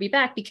you'll never be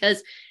back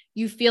because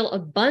you feel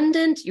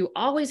abundant. You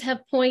always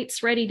have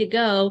points ready to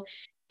go.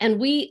 And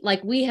we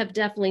have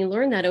definitely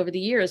learned that over the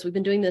years. We've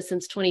been doing this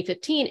since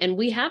 2015, and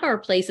we have our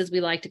places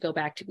we like to go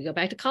back to. We go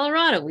back to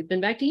Colorado. We've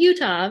been back to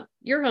Utah,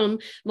 your home,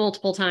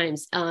 multiple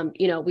times.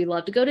 We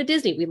love to go to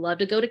Disney. We love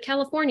to go to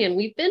California, and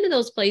we've been to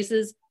those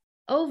places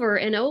over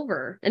and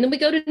over. And then we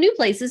go to new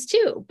places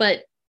too,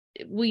 but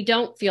we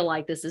don't feel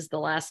like this is the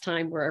last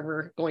time we're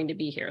ever going to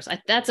be here. So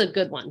that's a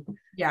good one.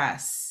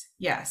 Yes.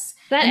 Yes.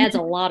 That And adds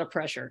a lot of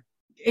pressure.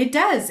 it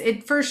does.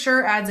 It for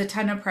sure adds a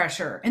ton of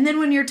pressure. And then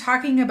when you're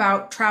talking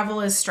about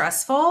travel is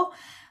stressful,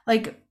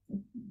 like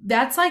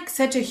that's like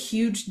such a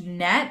huge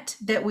net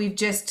that we've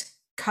just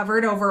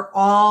covered over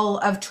all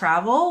of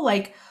travel.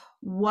 Like,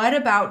 what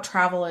about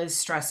travel is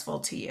stressful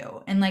to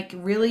you? And like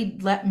really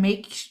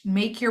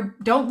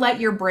don't let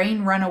your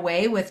brain run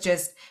away with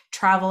just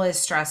travel is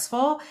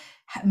stressful.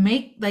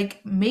 Make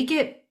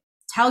it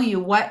tell you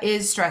what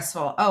is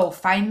stressful. Oh,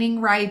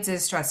 finding rides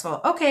is stressful.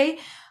 Okay,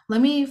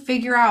 let me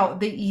figure out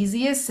the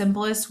easiest,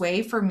 simplest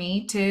way for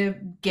me to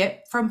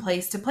get from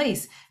place to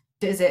place.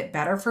 Is it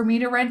better for me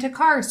to rent a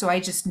car so I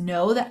just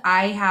know that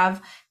I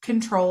have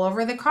control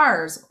over the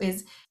cars?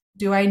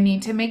 Do I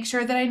need to make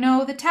sure that I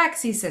know the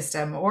taxi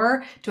system,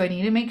 or do I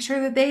need to make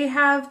sure that they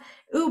have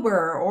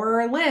Uber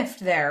or Lyft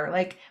there?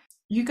 Like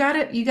you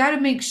gotta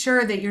make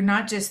sure that you're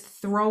not just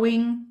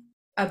throwing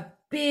a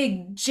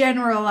big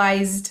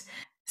generalized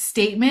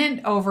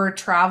statement over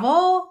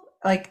travel,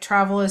 like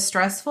travel is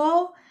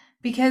stressful,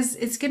 because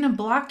it's going to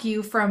block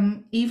you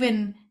from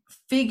even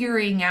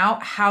figuring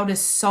out how to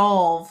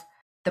solve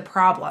the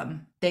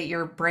problem that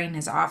your brain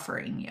is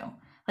offering you.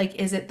 Like,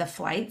 is it the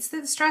flights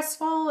that's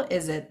stressful?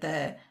 Is it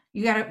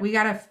you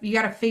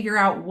gotta figure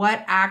out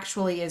what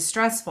actually is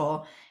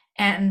stressful,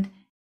 and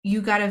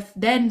you gotta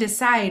then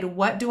decide,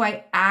 what do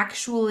I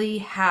actually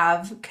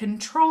have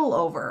control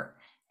over?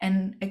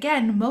 And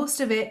again,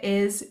 most of it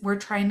is we're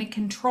trying to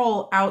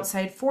control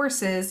outside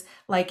forces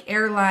like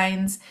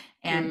airlines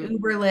and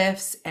Uber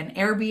lifts and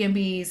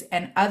Airbnbs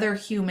and other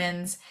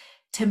humans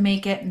to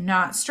make it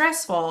not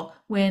stressful,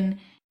 when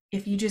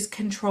if you just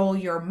control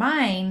your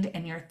mind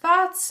and your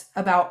thoughts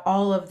about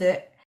all of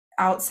the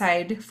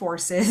outside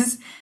forces,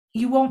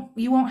 you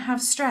won't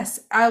have stress.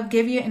 I'll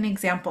give you an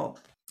example.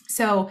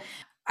 So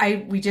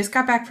we just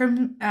got back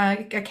from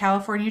a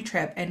California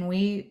trip, and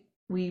we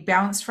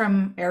bounced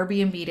from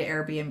Airbnb to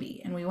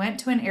Airbnb, and we went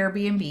to an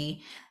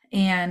Airbnb,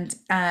 and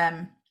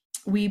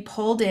we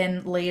pulled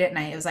in late at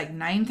night. It was like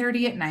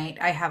 9:30 at night.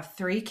 I have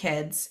 3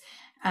 kids,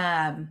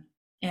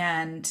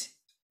 and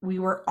we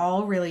were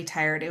all really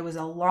tired. It was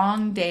a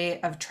long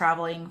day of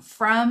traveling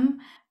from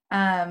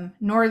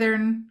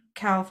Northern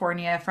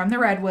California, from the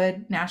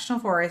Redwood National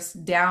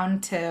Forest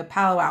down to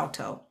Palo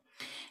Alto.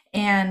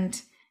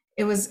 And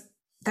it was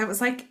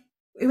like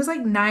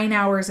 9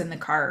 hours in the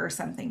car or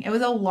something. It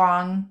was a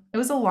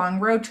long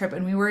road trip,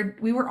 and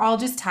we were all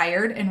just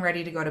tired and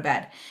ready to go to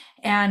bed.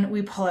 And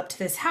we pull up to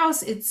this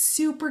house. It's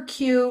super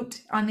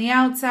cute on the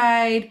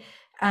outside.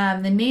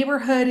 The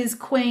neighborhood is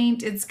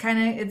quaint.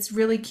 It's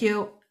really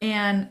cute.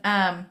 And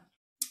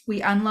we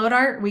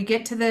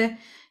get to the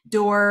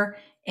door,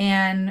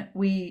 and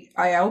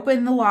I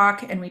open the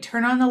lock, and we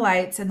turn on the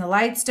lights, and the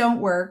lights don't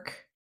work.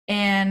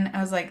 And I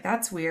was like,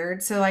 that's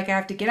weird. So like I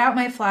have to get out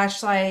my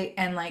flashlight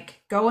and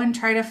like go and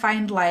try to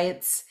find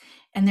lights.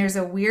 And there's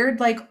a weird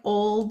like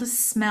old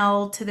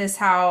smell to this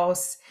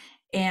house.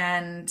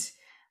 And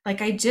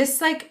like I just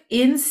like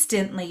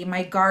instantly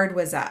my guard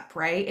was up,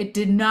 right? It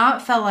did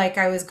not feel like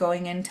I was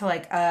going into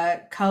like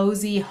a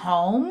cozy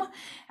home.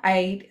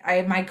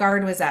 My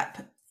guard was up,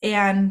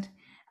 and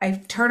I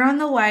turn on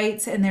the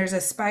lights, and there's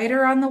a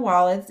spider on the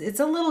wall. It's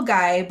a little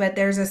guy, but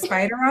there's a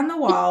spider on the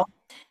wall.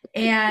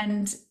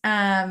 And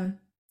I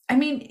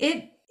mean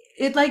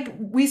it like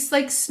we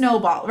like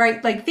snowball,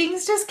 right? Like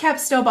things just kept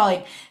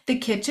snowballing. The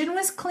kitchen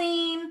was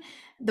clean.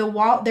 The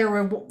wall, there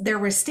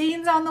were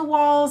stains on the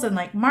walls and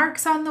like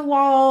marks on the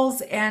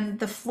walls, and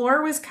the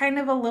floor was kind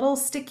of a little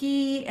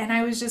sticky, and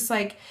I was just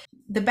like,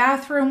 the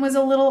bathroom was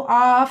a little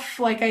off.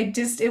 Like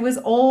it was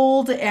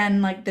old,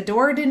 and like the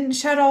door didn't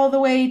shut all the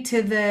way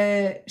to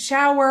the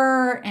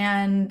shower,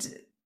 and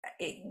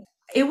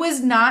it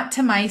was not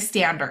to my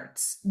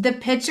standards. The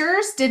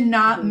pictures did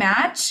not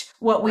match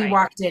what we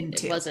walked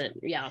into. It wasn't,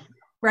 yeah.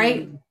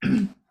 Right.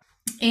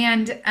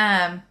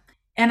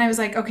 And I was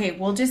like, okay,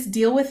 we'll just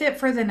deal with it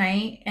for the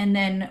night, and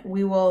then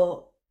we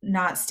will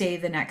not stay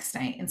the next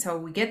night. And so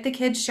we get the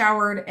kids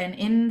showered and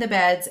in the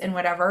beds and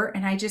whatever.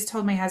 And I just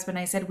told my husband,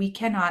 I said, we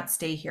cannot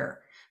stay here.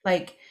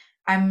 Like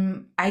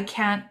I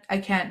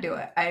can't do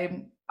it.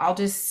 I'll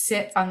just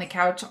sit on the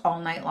couch all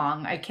night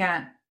long.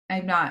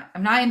 I'm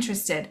not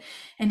interested.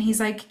 And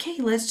he's like, okay,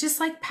 let's just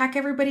like pack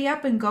everybody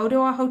up and go to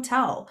a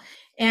hotel.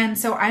 And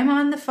so I'm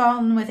on the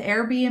phone with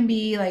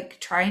Airbnb, like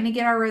trying to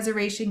get our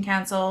reservation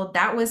canceled.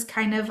 That was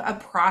kind of a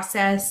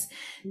process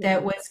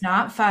that was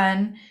not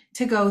fun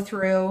to go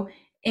through.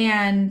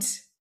 And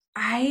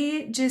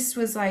I just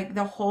was like,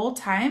 the whole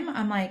time,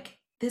 I'm like,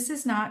 this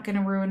is not going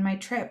to ruin my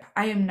trip.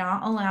 I am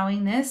not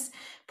allowing this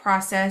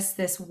process,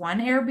 this one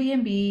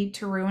Airbnb,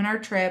 to ruin our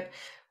trip.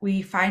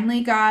 We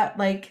finally got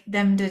like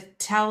them to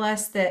tell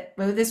us that,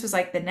 well, this was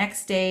like the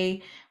next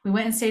day. We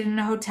went and stayed in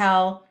a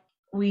hotel.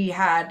 We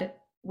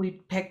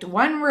picked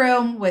one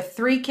room with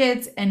 3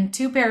 kids and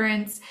 2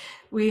 parents.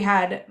 We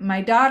had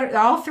my daughter,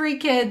 all 3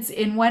 kids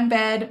in one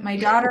bed. My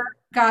daughter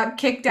got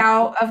kicked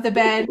out of the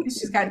bed because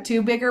she's got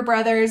 2 bigger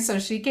brothers. So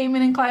she came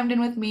in and climbed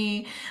in with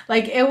me.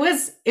 Like it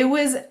was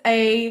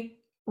a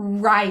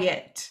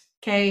riot.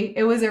 Okay.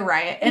 It was a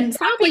riot. And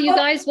some Probably you people,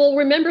 guys will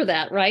remember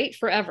that, right?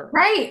 Forever.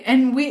 right.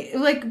 And we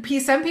like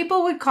some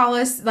people would call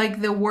us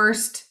like the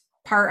worst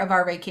part of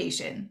our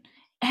vacation.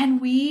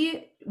 And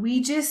we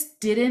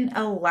just didn't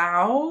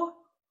allow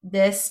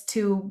this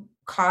to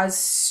cause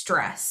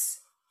stress.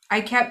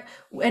 I kept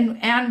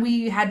and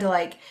we had to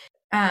like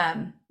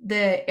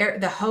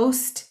the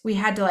host, we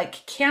had to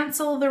like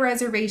cancel the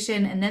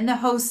reservation, and then the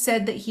host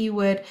said that he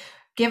would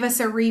give us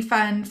a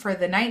refund for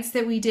the nights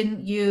that we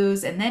didn't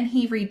use, and then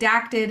he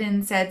redacted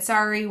and said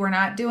sorry, we're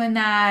not doing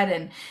that.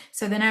 And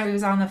so then I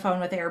was on the phone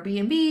with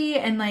Airbnb,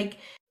 and like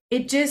I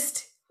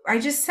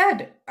just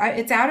said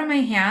it's out of my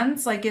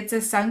hands, like it's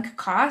a sunk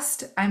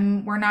cost.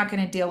 We're not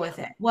going to deal with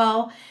it.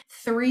 Well,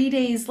 3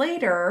 days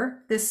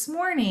later, this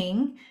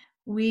morning,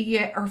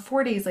 or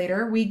 4 days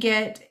later, we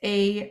get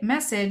a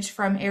message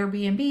from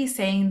Airbnb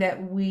saying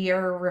that we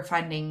are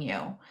refunding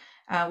you.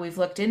 We've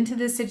looked into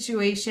this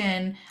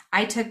situation.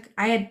 I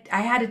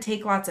had to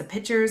take lots of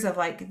pictures of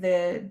like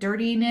the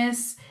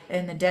dirtiness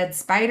and the dead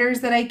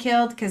spiders that I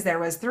killed, because there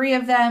was 3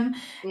 of them.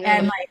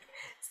 And like,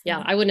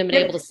 yeah, I wouldn't have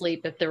been able to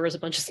sleep if there was a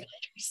bunch of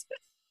spiders.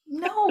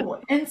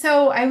 no. And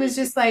so I was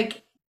just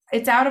like,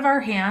 it's out of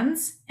our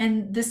hands.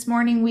 And this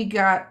morning we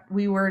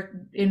were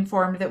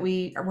informed that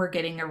we were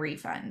getting a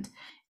refund.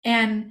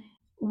 And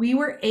we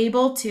were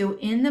able to,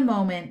 in the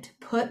moment,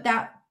 put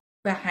that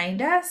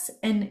behind us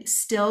and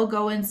still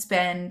go and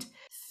spend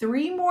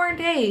 3 more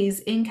days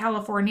in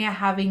California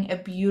having a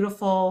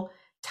beautiful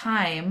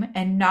time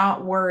and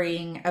not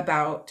worrying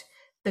about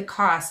the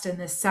cost and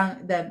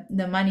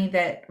the money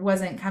that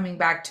wasn't coming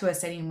back to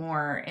us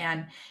anymore.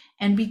 And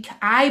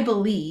I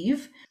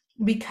believe,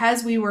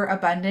 because we were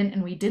abundant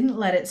and we didn't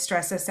let it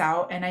stress us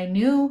out, and I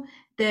knew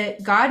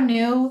that God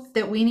knew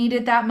that we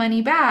needed that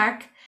money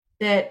back,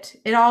 that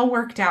it all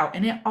worked out.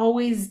 And it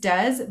always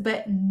does,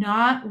 but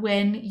not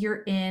when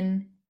you're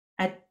in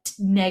a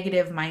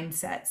negative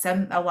mindset.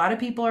 A lot of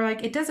people are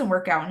like, it doesn't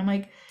work out. And I'm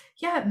like,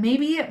 yeah,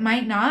 maybe it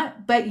might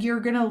not, but you're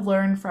going to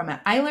learn from it.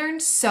 I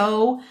learned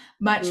so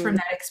much from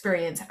that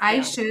experience.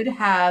 I should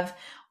have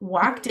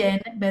walked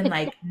in, been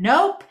like,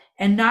 nope,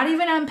 and not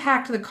even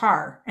unpacked the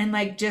car, and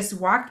like just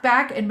walked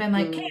back and been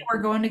like, okay,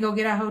 we're going to go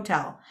get a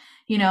hotel.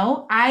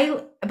 But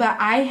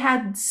I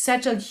had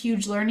such a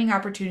huge learning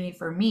opportunity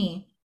for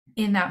me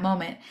in that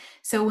moment.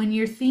 So when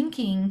you're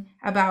thinking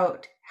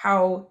about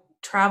how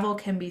travel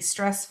can be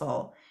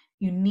stressful,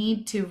 you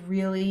need to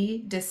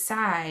really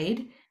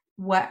decide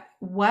what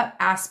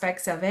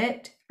aspects of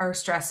it are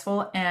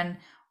stressful and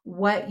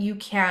what you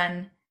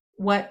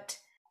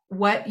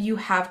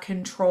have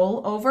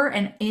control over.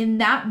 And in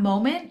that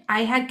moment,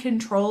 I had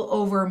control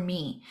over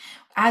me.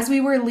 As we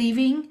were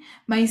leaving,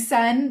 my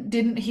son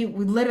he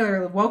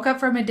literally woke up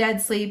from a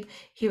dead sleep.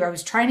 I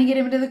was trying to get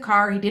him into the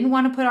car. He didn't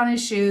want to put on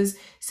his shoes.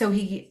 So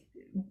he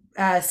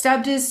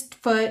stubbed his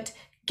foot,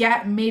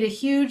 made a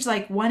huge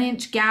like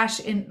 1-inch gash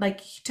in,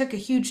 like he took a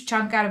huge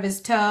chunk out of his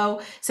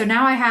toe. So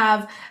now I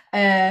have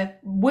a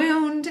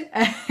wound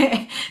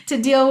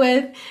to deal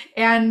with.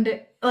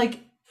 And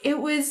like, it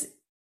was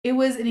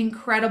an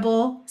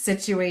incredible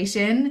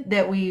situation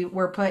that we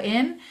were put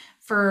in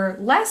for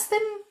less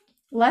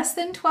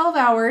than 12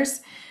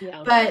 hours.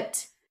 Yeah.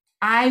 But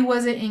I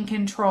wasn't in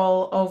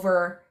control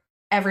over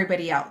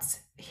everybody else.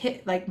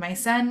 Like my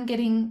son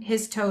getting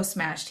his toe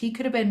smashed. He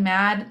could have been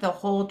mad the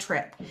whole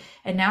trip.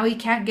 And now he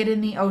can't get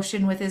in the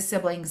ocean with his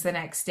siblings the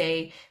next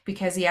day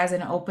because he has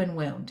an open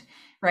wound,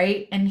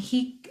 right? And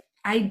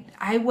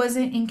I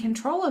wasn't in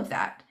control of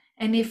that.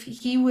 And if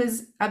he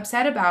was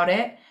upset about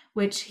it,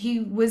 which he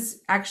was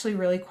actually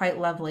really quite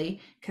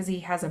lovely, because he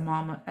has a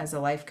mom as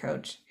a life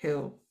coach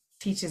who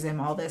teaches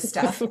him all this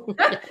stuff.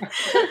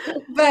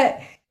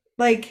 But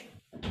like,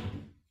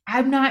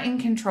 I'm not in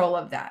control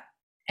of that.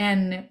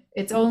 And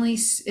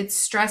it's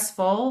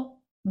stressful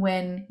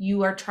when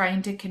you are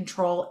trying to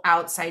control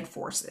outside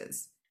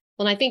forces.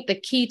 Well, and I think the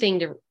key thing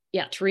to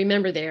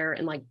remember there,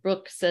 and like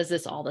Brooke says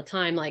this all the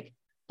time, like,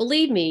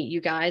 believe me,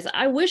 you guys,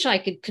 I wish I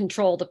could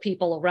control the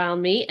people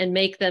around me and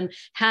make them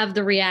have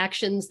the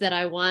reactions that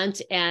I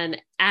want and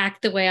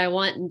act the way I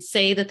want and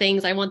say the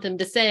things I want them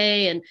to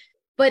say.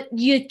 But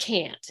you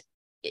can't.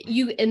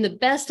 In the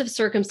best of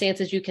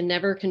circumstances, you can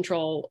never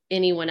control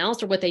anyone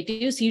else or what they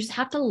do. So you just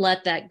have to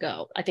let that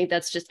go. I think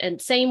that's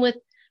and same with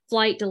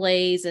flight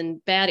delays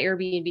and bad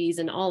Airbnbs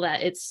and all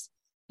that.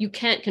 You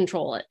can't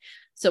control it.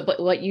 So, but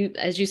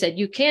as you said,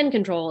 you can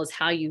control is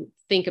how you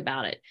think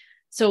about it.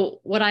 So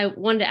what I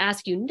wanted to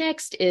ask you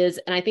next is,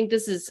 and I think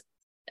this is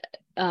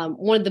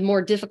one of the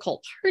more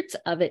difficult parts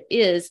of it,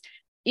 is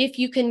if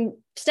you can,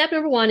 step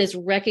number one is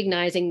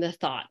recognizing the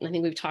thought. And I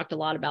think we've talked a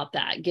lot about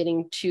that,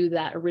 getting to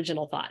that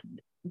original thought.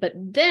 But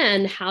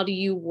then how do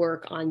you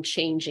work on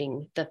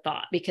changing the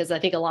thought? Because I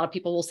think a lot of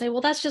people will say,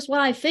 well, that's just what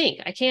I think.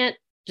 I can't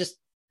just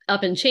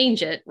up and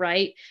change it,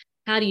 right?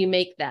 How do you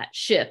make that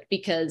shift?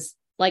 Because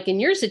like in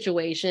your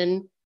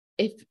situation,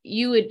 if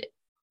you had,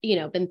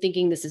 been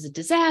thinking this is a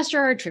disaster,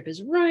 our trip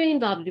is ruined,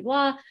 blah, blah,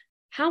 blah,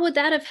 how would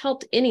that have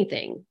helped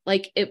anything?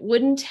 Like it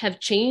wouldn't have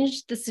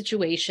changed the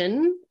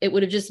situation. It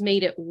would have just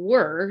made it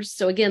worse.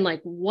 So again,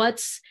 like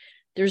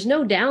there's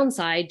no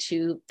downside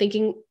to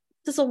thinking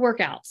this will work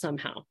out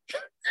somehow.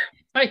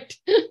 Right.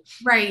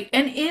 Right.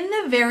 And in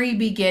the very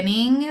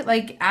beginning,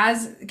 like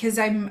because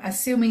I'm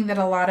assuming that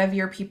a lot of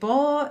your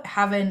people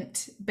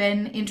haven't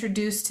been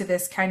introduced to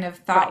this kind of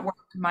thought Right. work,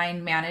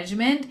 mind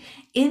management.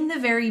 In the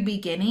very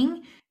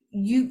beginning,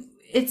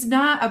 it's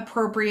not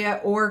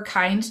appropriate or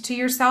kind to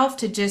yourself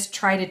to just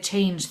try to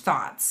change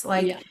thoughts.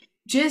 Like Yeah.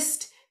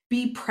 just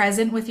be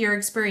present with your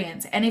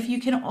experience. And if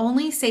you can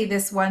only say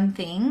this one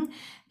thing,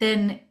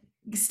 then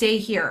stay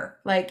here.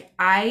 Like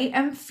I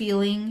am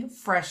feeling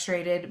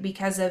frustrated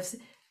because of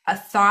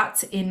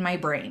thoughts in my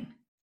brain.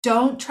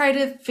 Don't try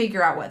to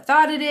figure out what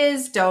thought it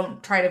is.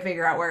 Don't try to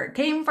figure out where it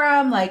came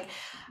from. Like,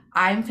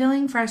 I'm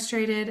feeling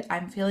frustrated.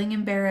 I'm feeling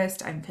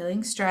embarrassed. I'm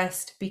feeling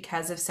stressed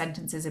because of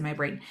sentences in my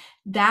brain.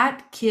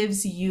 That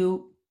keeps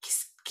you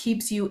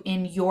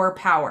in your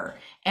power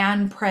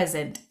and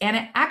present. And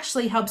it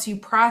actually helps you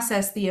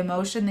process the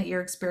emotion that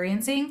you're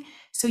experiencing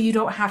so you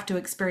don't have to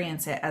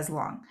experience it as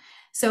long.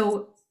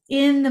 So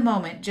in the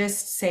moment,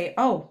 just say,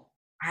 oh,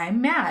 I'm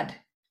mad.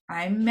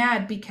 I'm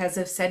mad because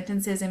of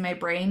sentences in my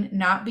brain,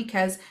 not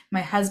because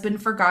my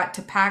husband forgot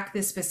to pack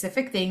this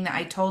specific thing that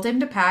I told him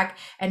to pack,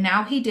 and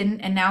now he didn't,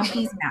 and now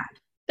he's mad.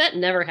 That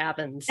never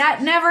happens.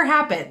 That never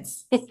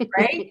happens,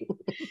 right?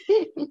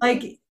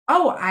 Like,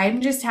 oh, I'm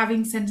just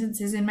having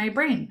sentences in my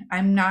brain.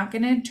 I'm not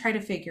going to try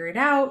to figure it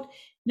out.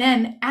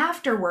 Then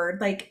afterward,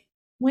 like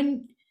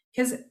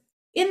because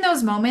in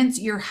those moments,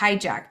 you're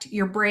hijacked.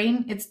 Your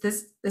brain,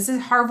 this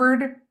is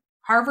Harvard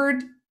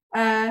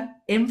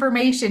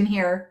information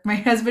here. My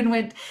husband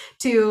went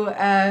to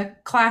a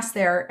class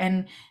there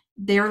and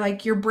they're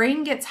like, your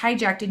brain gets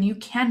hijacked and you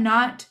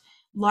cannot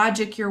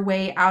logic your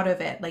way out of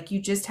it. Like you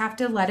just have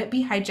to let it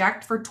be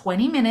hijacked for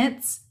 20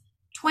 minutes.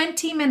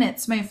 20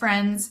 minutes, my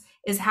friends,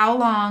 is how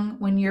long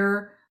when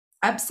you're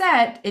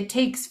upset it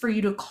takes for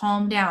you to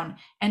calm down.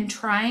 And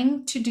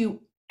trying to do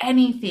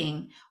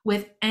anything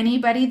with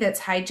anybody that's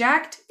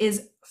hijacked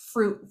is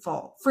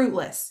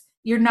fruitless.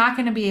 You're not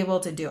going to be able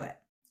to do it.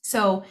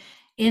 So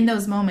in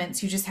those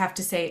moments, you just have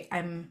to say,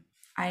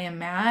 I am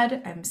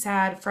mad, I'm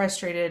sad,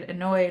 frustrated,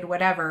 annoyed,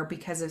 whatever,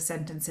 because of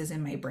sentences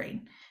in my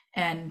brain.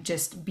 And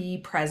just be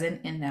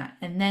present in that.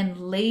 And then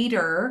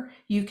later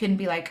you can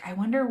be like, I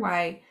wonder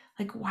why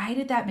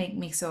did that make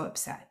me so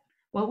upset?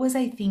 What was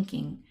I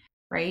thinking?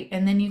 Right.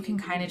 And then you can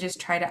kind of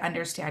just try to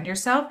understand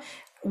yourself.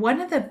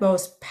 One of the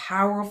most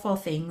powerful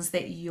things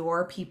that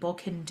your people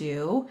can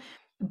do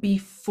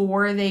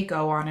before they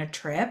go on a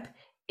trip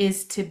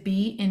is to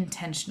be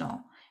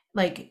intentional.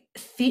 Like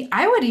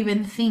I would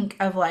even think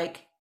of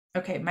like,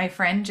 okay, my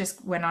friend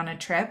just went on a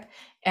trip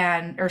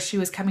or she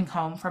was coming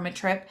home from a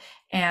trip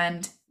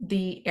and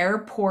the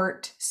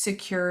airport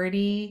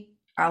security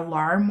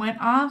alarm went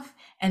off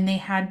and they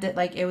had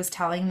to it was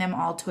telling them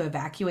all to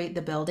evacuate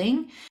the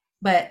building,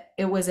 but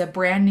it was a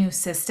brand new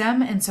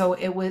system. And so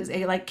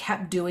it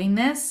kept doing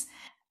this.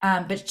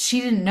 But she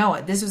didn't know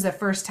it. This was the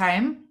first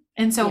time.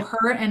 And so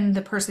her and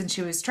the person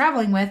she was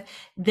traveling with,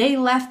 they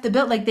left the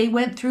building, they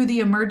went through the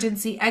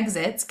emergency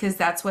exits because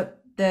that's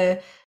what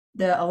the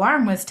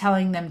alarm was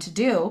telling them to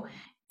do.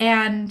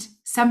 And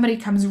somebody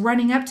comes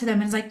running up to them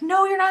and is like,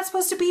 no, you're not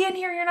supposed to be in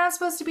here. You're not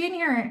supposed to be in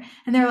here.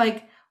 And they're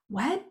like,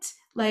 what?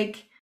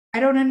 Like, I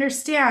don't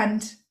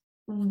understand.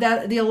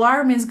 The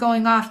alarm is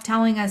going off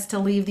telling us to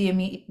leave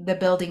the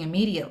building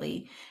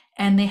immediately.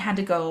 And they had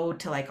to go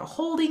to a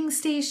holding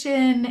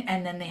station,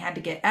 and then they had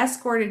to get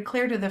escorted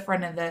clear to the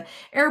front of the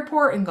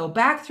airport and go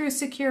back through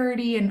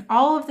security and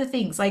all of the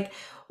things. Like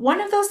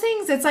one of those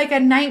things, it's like a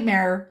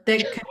nightmare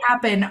that could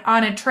happen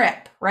on a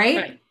trip,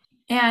 right?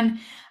 And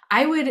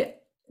I would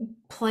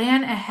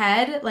plan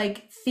ahead,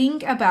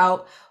 think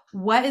about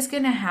what is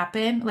going to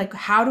happen.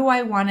 How do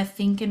I want to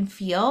think and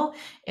feel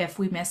if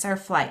we miss our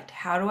flight?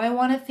 How do I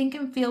want to think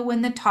and feel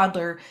when the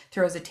toddler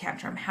throws a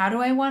tantrum? How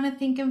do I want to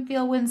think and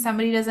feel when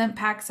somebody doesn't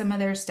pack some of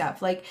their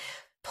stuff?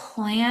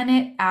 Plan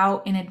it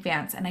out in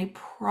advance. And I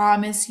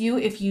promise you,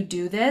 if you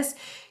do this,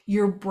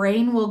 your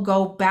brain will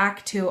go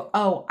back to,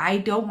 oh, I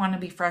don't want to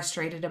be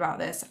frustrated about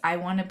this. I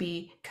want to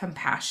be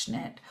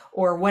compassionate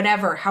or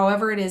whatever,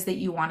 however it is that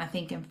you want to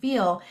think and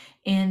feel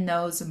in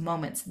those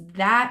moments.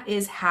 That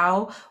is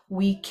how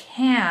we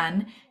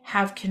can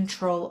have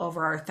control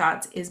over our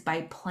thoughts, is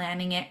by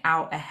planning it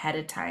out ahead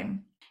of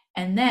time.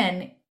 And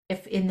then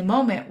if in the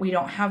moment we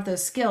don't have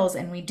those skills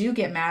and we do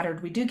get mad or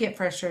we do get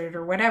frustrated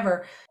or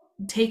whatever,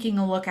 taking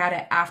a look at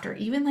it after,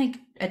 even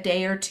a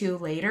day or two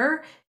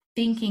later,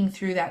 thinking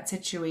through that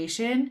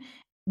situation,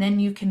 then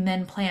you can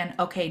then plan,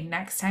 okay,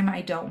 next time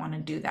I don't want to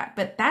do that.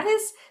 But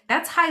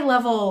that's high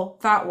level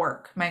thought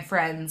work, my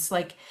friends.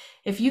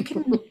 If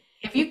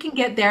if you can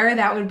get there,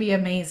 that would be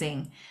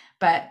amazing.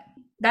 But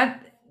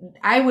that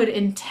I would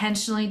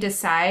intentionally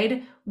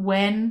decide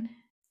when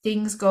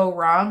things go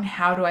wrong,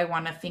 how do I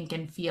want to think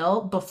and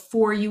feel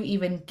before you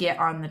even get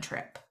on the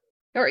trip?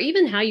 Or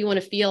even how you want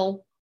to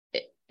feel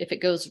if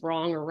it goes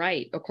wrong or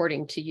right,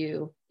 according to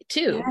you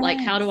too. Yes. Like,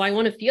 how do I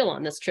want to feel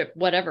on this trip,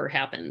 whatever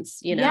happens,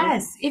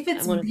 Yes. If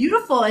it's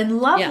beautiful and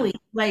lovely, Yeah.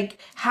 like,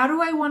 how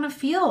do I want to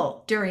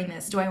feel during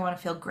this? Do I want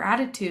to feel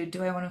gratitude?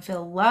 Do I want to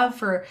feel love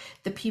for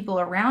the people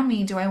around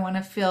me? Do I want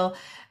to feel,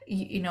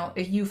 a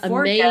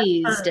euphoria?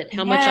 Amazed at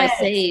how much I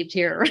saved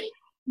here, right?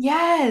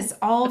 Yes,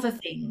 all the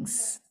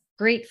things.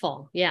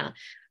 Grateful. Yeah.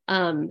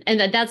 And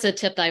that's a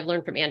tip that I've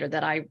learned from Andra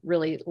that I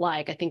really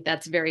like. I think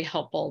that's very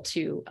helpful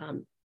to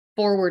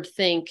forward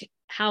think,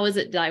 how is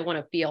it that I want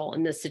to feel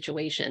in this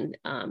situation?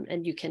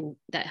 And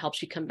that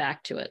helps you come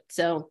back to it.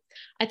 So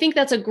I think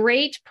that's a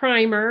great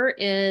primer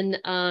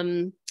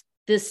in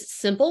this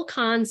simple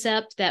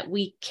concept that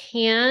we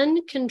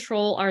can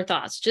control our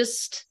thoughts.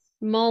 Just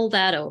mull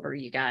that over,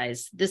 you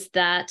guys,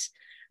 that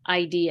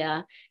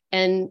idea,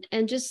 and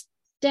just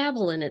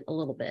dabble in it a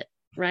little bit.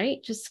 Right?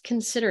 Just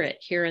consider it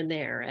here and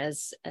there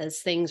as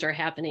things are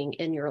happening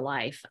in your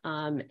life.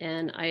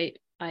 And I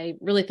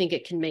really think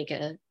it can make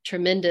a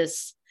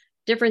tremendous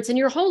difference in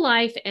your whole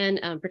life, and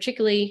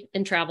particularly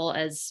in travel,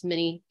 as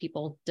many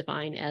people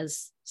define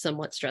as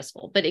somewhat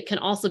stressful. But it can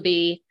also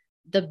be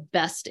the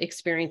best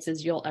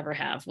experiences you'll ever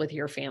have with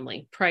your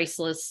family.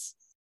 Priceless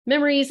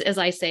memories, as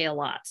I say a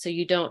lot. So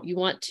you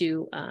want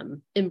to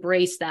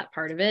embrace that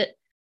part of it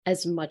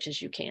as much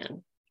as you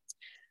can.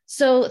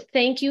 So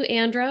thank you,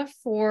 Andra,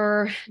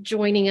 for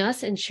joining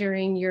us and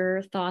sharing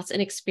your thoughts and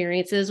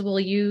experiences. Will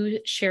you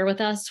share with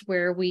us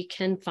where we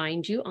can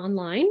find you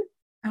online?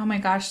 Oh my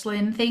gosh,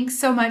 Lynn, thanks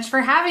so much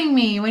for having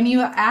me. When you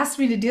asked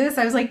me to do this,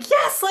 I was like,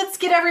 yes, let's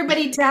get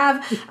everybody to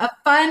have a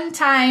fun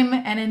time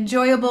and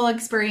enjoyable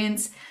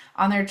experience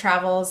on their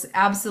travels.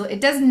 Absolutely.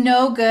 It does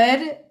no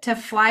good to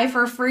fly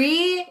for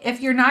free if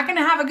you're not going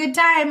to have a good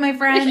time, my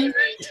friend.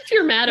 If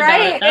you're mad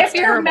about it, that's if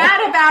you're terrible.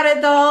 mad about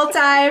it the whole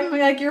time,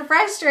 like you're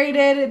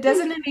frustrated, it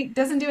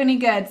doesn't do any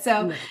good.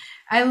 So no.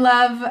 I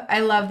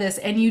love this,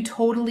 and you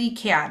totally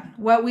can.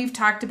 What we've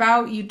talked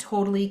about, you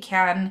totally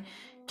can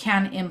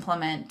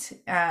implement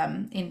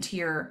into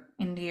your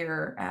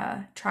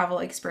travel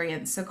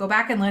experience. So go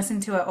back and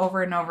listen to it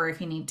over and over if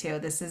you need to.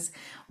 This is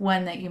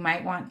one that you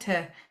might want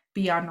to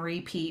be on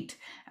repeat.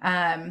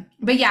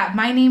 But yeah,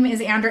 my name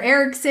is Andra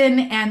Erickson,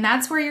 and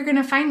that's where you're going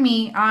to find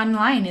me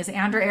online, is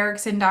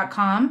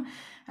andraerickson.com.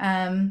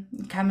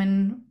 Come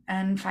in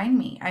and find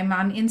me. I'm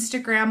on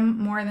Instagram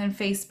more than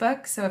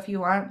Facebook. So if you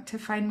want to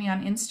find me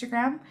on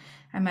Instagram,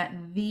 I'm at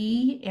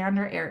the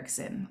Andra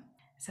Erickson.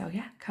 So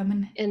yeah,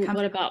 come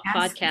what about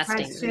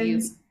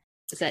podcasting?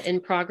 Is that in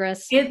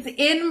progress? It's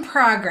in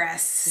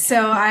progress.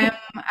 So it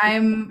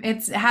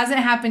hasn't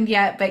happened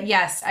yet, but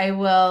yes, I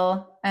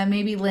will.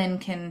 Maybe Lynn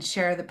can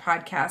share the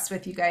podcast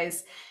with you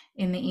guys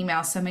in the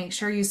email. So make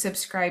sure you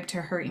subscribe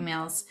to her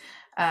emails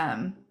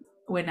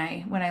when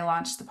I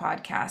launch the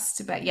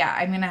podcast. But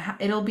yeah,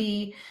 it'll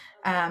be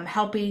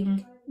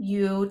helping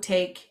you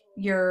take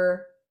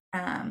your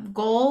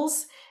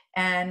goals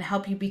and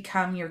help you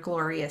become your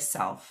glorious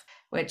self,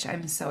 which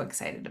I'm so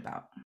excited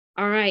about.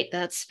 All right.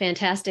 That's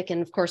fantastic.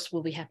 And of course,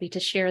 we'll be happy to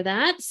share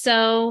that.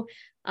 So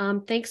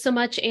thanks so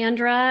much,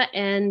 Andra,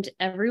 and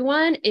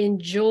everyone.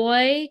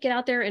 Get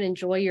out there and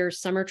enjoy your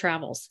summer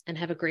travels, and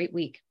have a great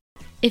week.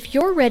 If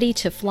you're ready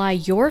to fly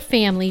your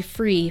family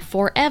free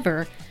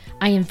forever,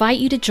 I invite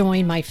you to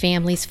join my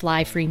Families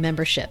Fly Free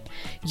membership.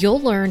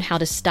 You'll learn how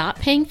to stop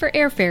paying for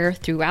airfare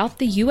throughout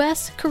the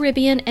US,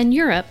 Caribbean, and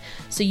Europe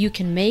so you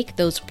can make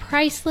those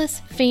priceless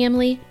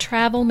family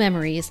travel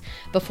memories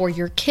before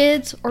your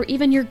kids or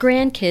even your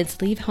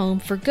grandkids leave home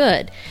for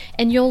good.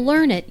 And you'll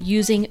learn it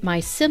using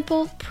my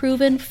simple,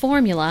 proven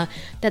formula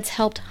that's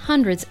helped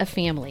hundreds of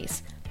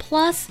families.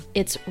 Plus,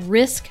 it's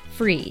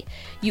risk-free.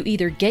 You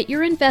either get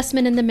your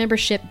investment in the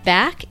membership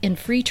back in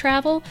free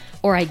travel,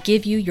 or I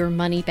give you your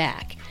money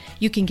back.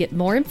 You can get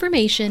more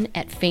information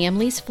at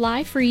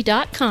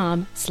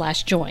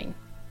familiesflyfree.com/join.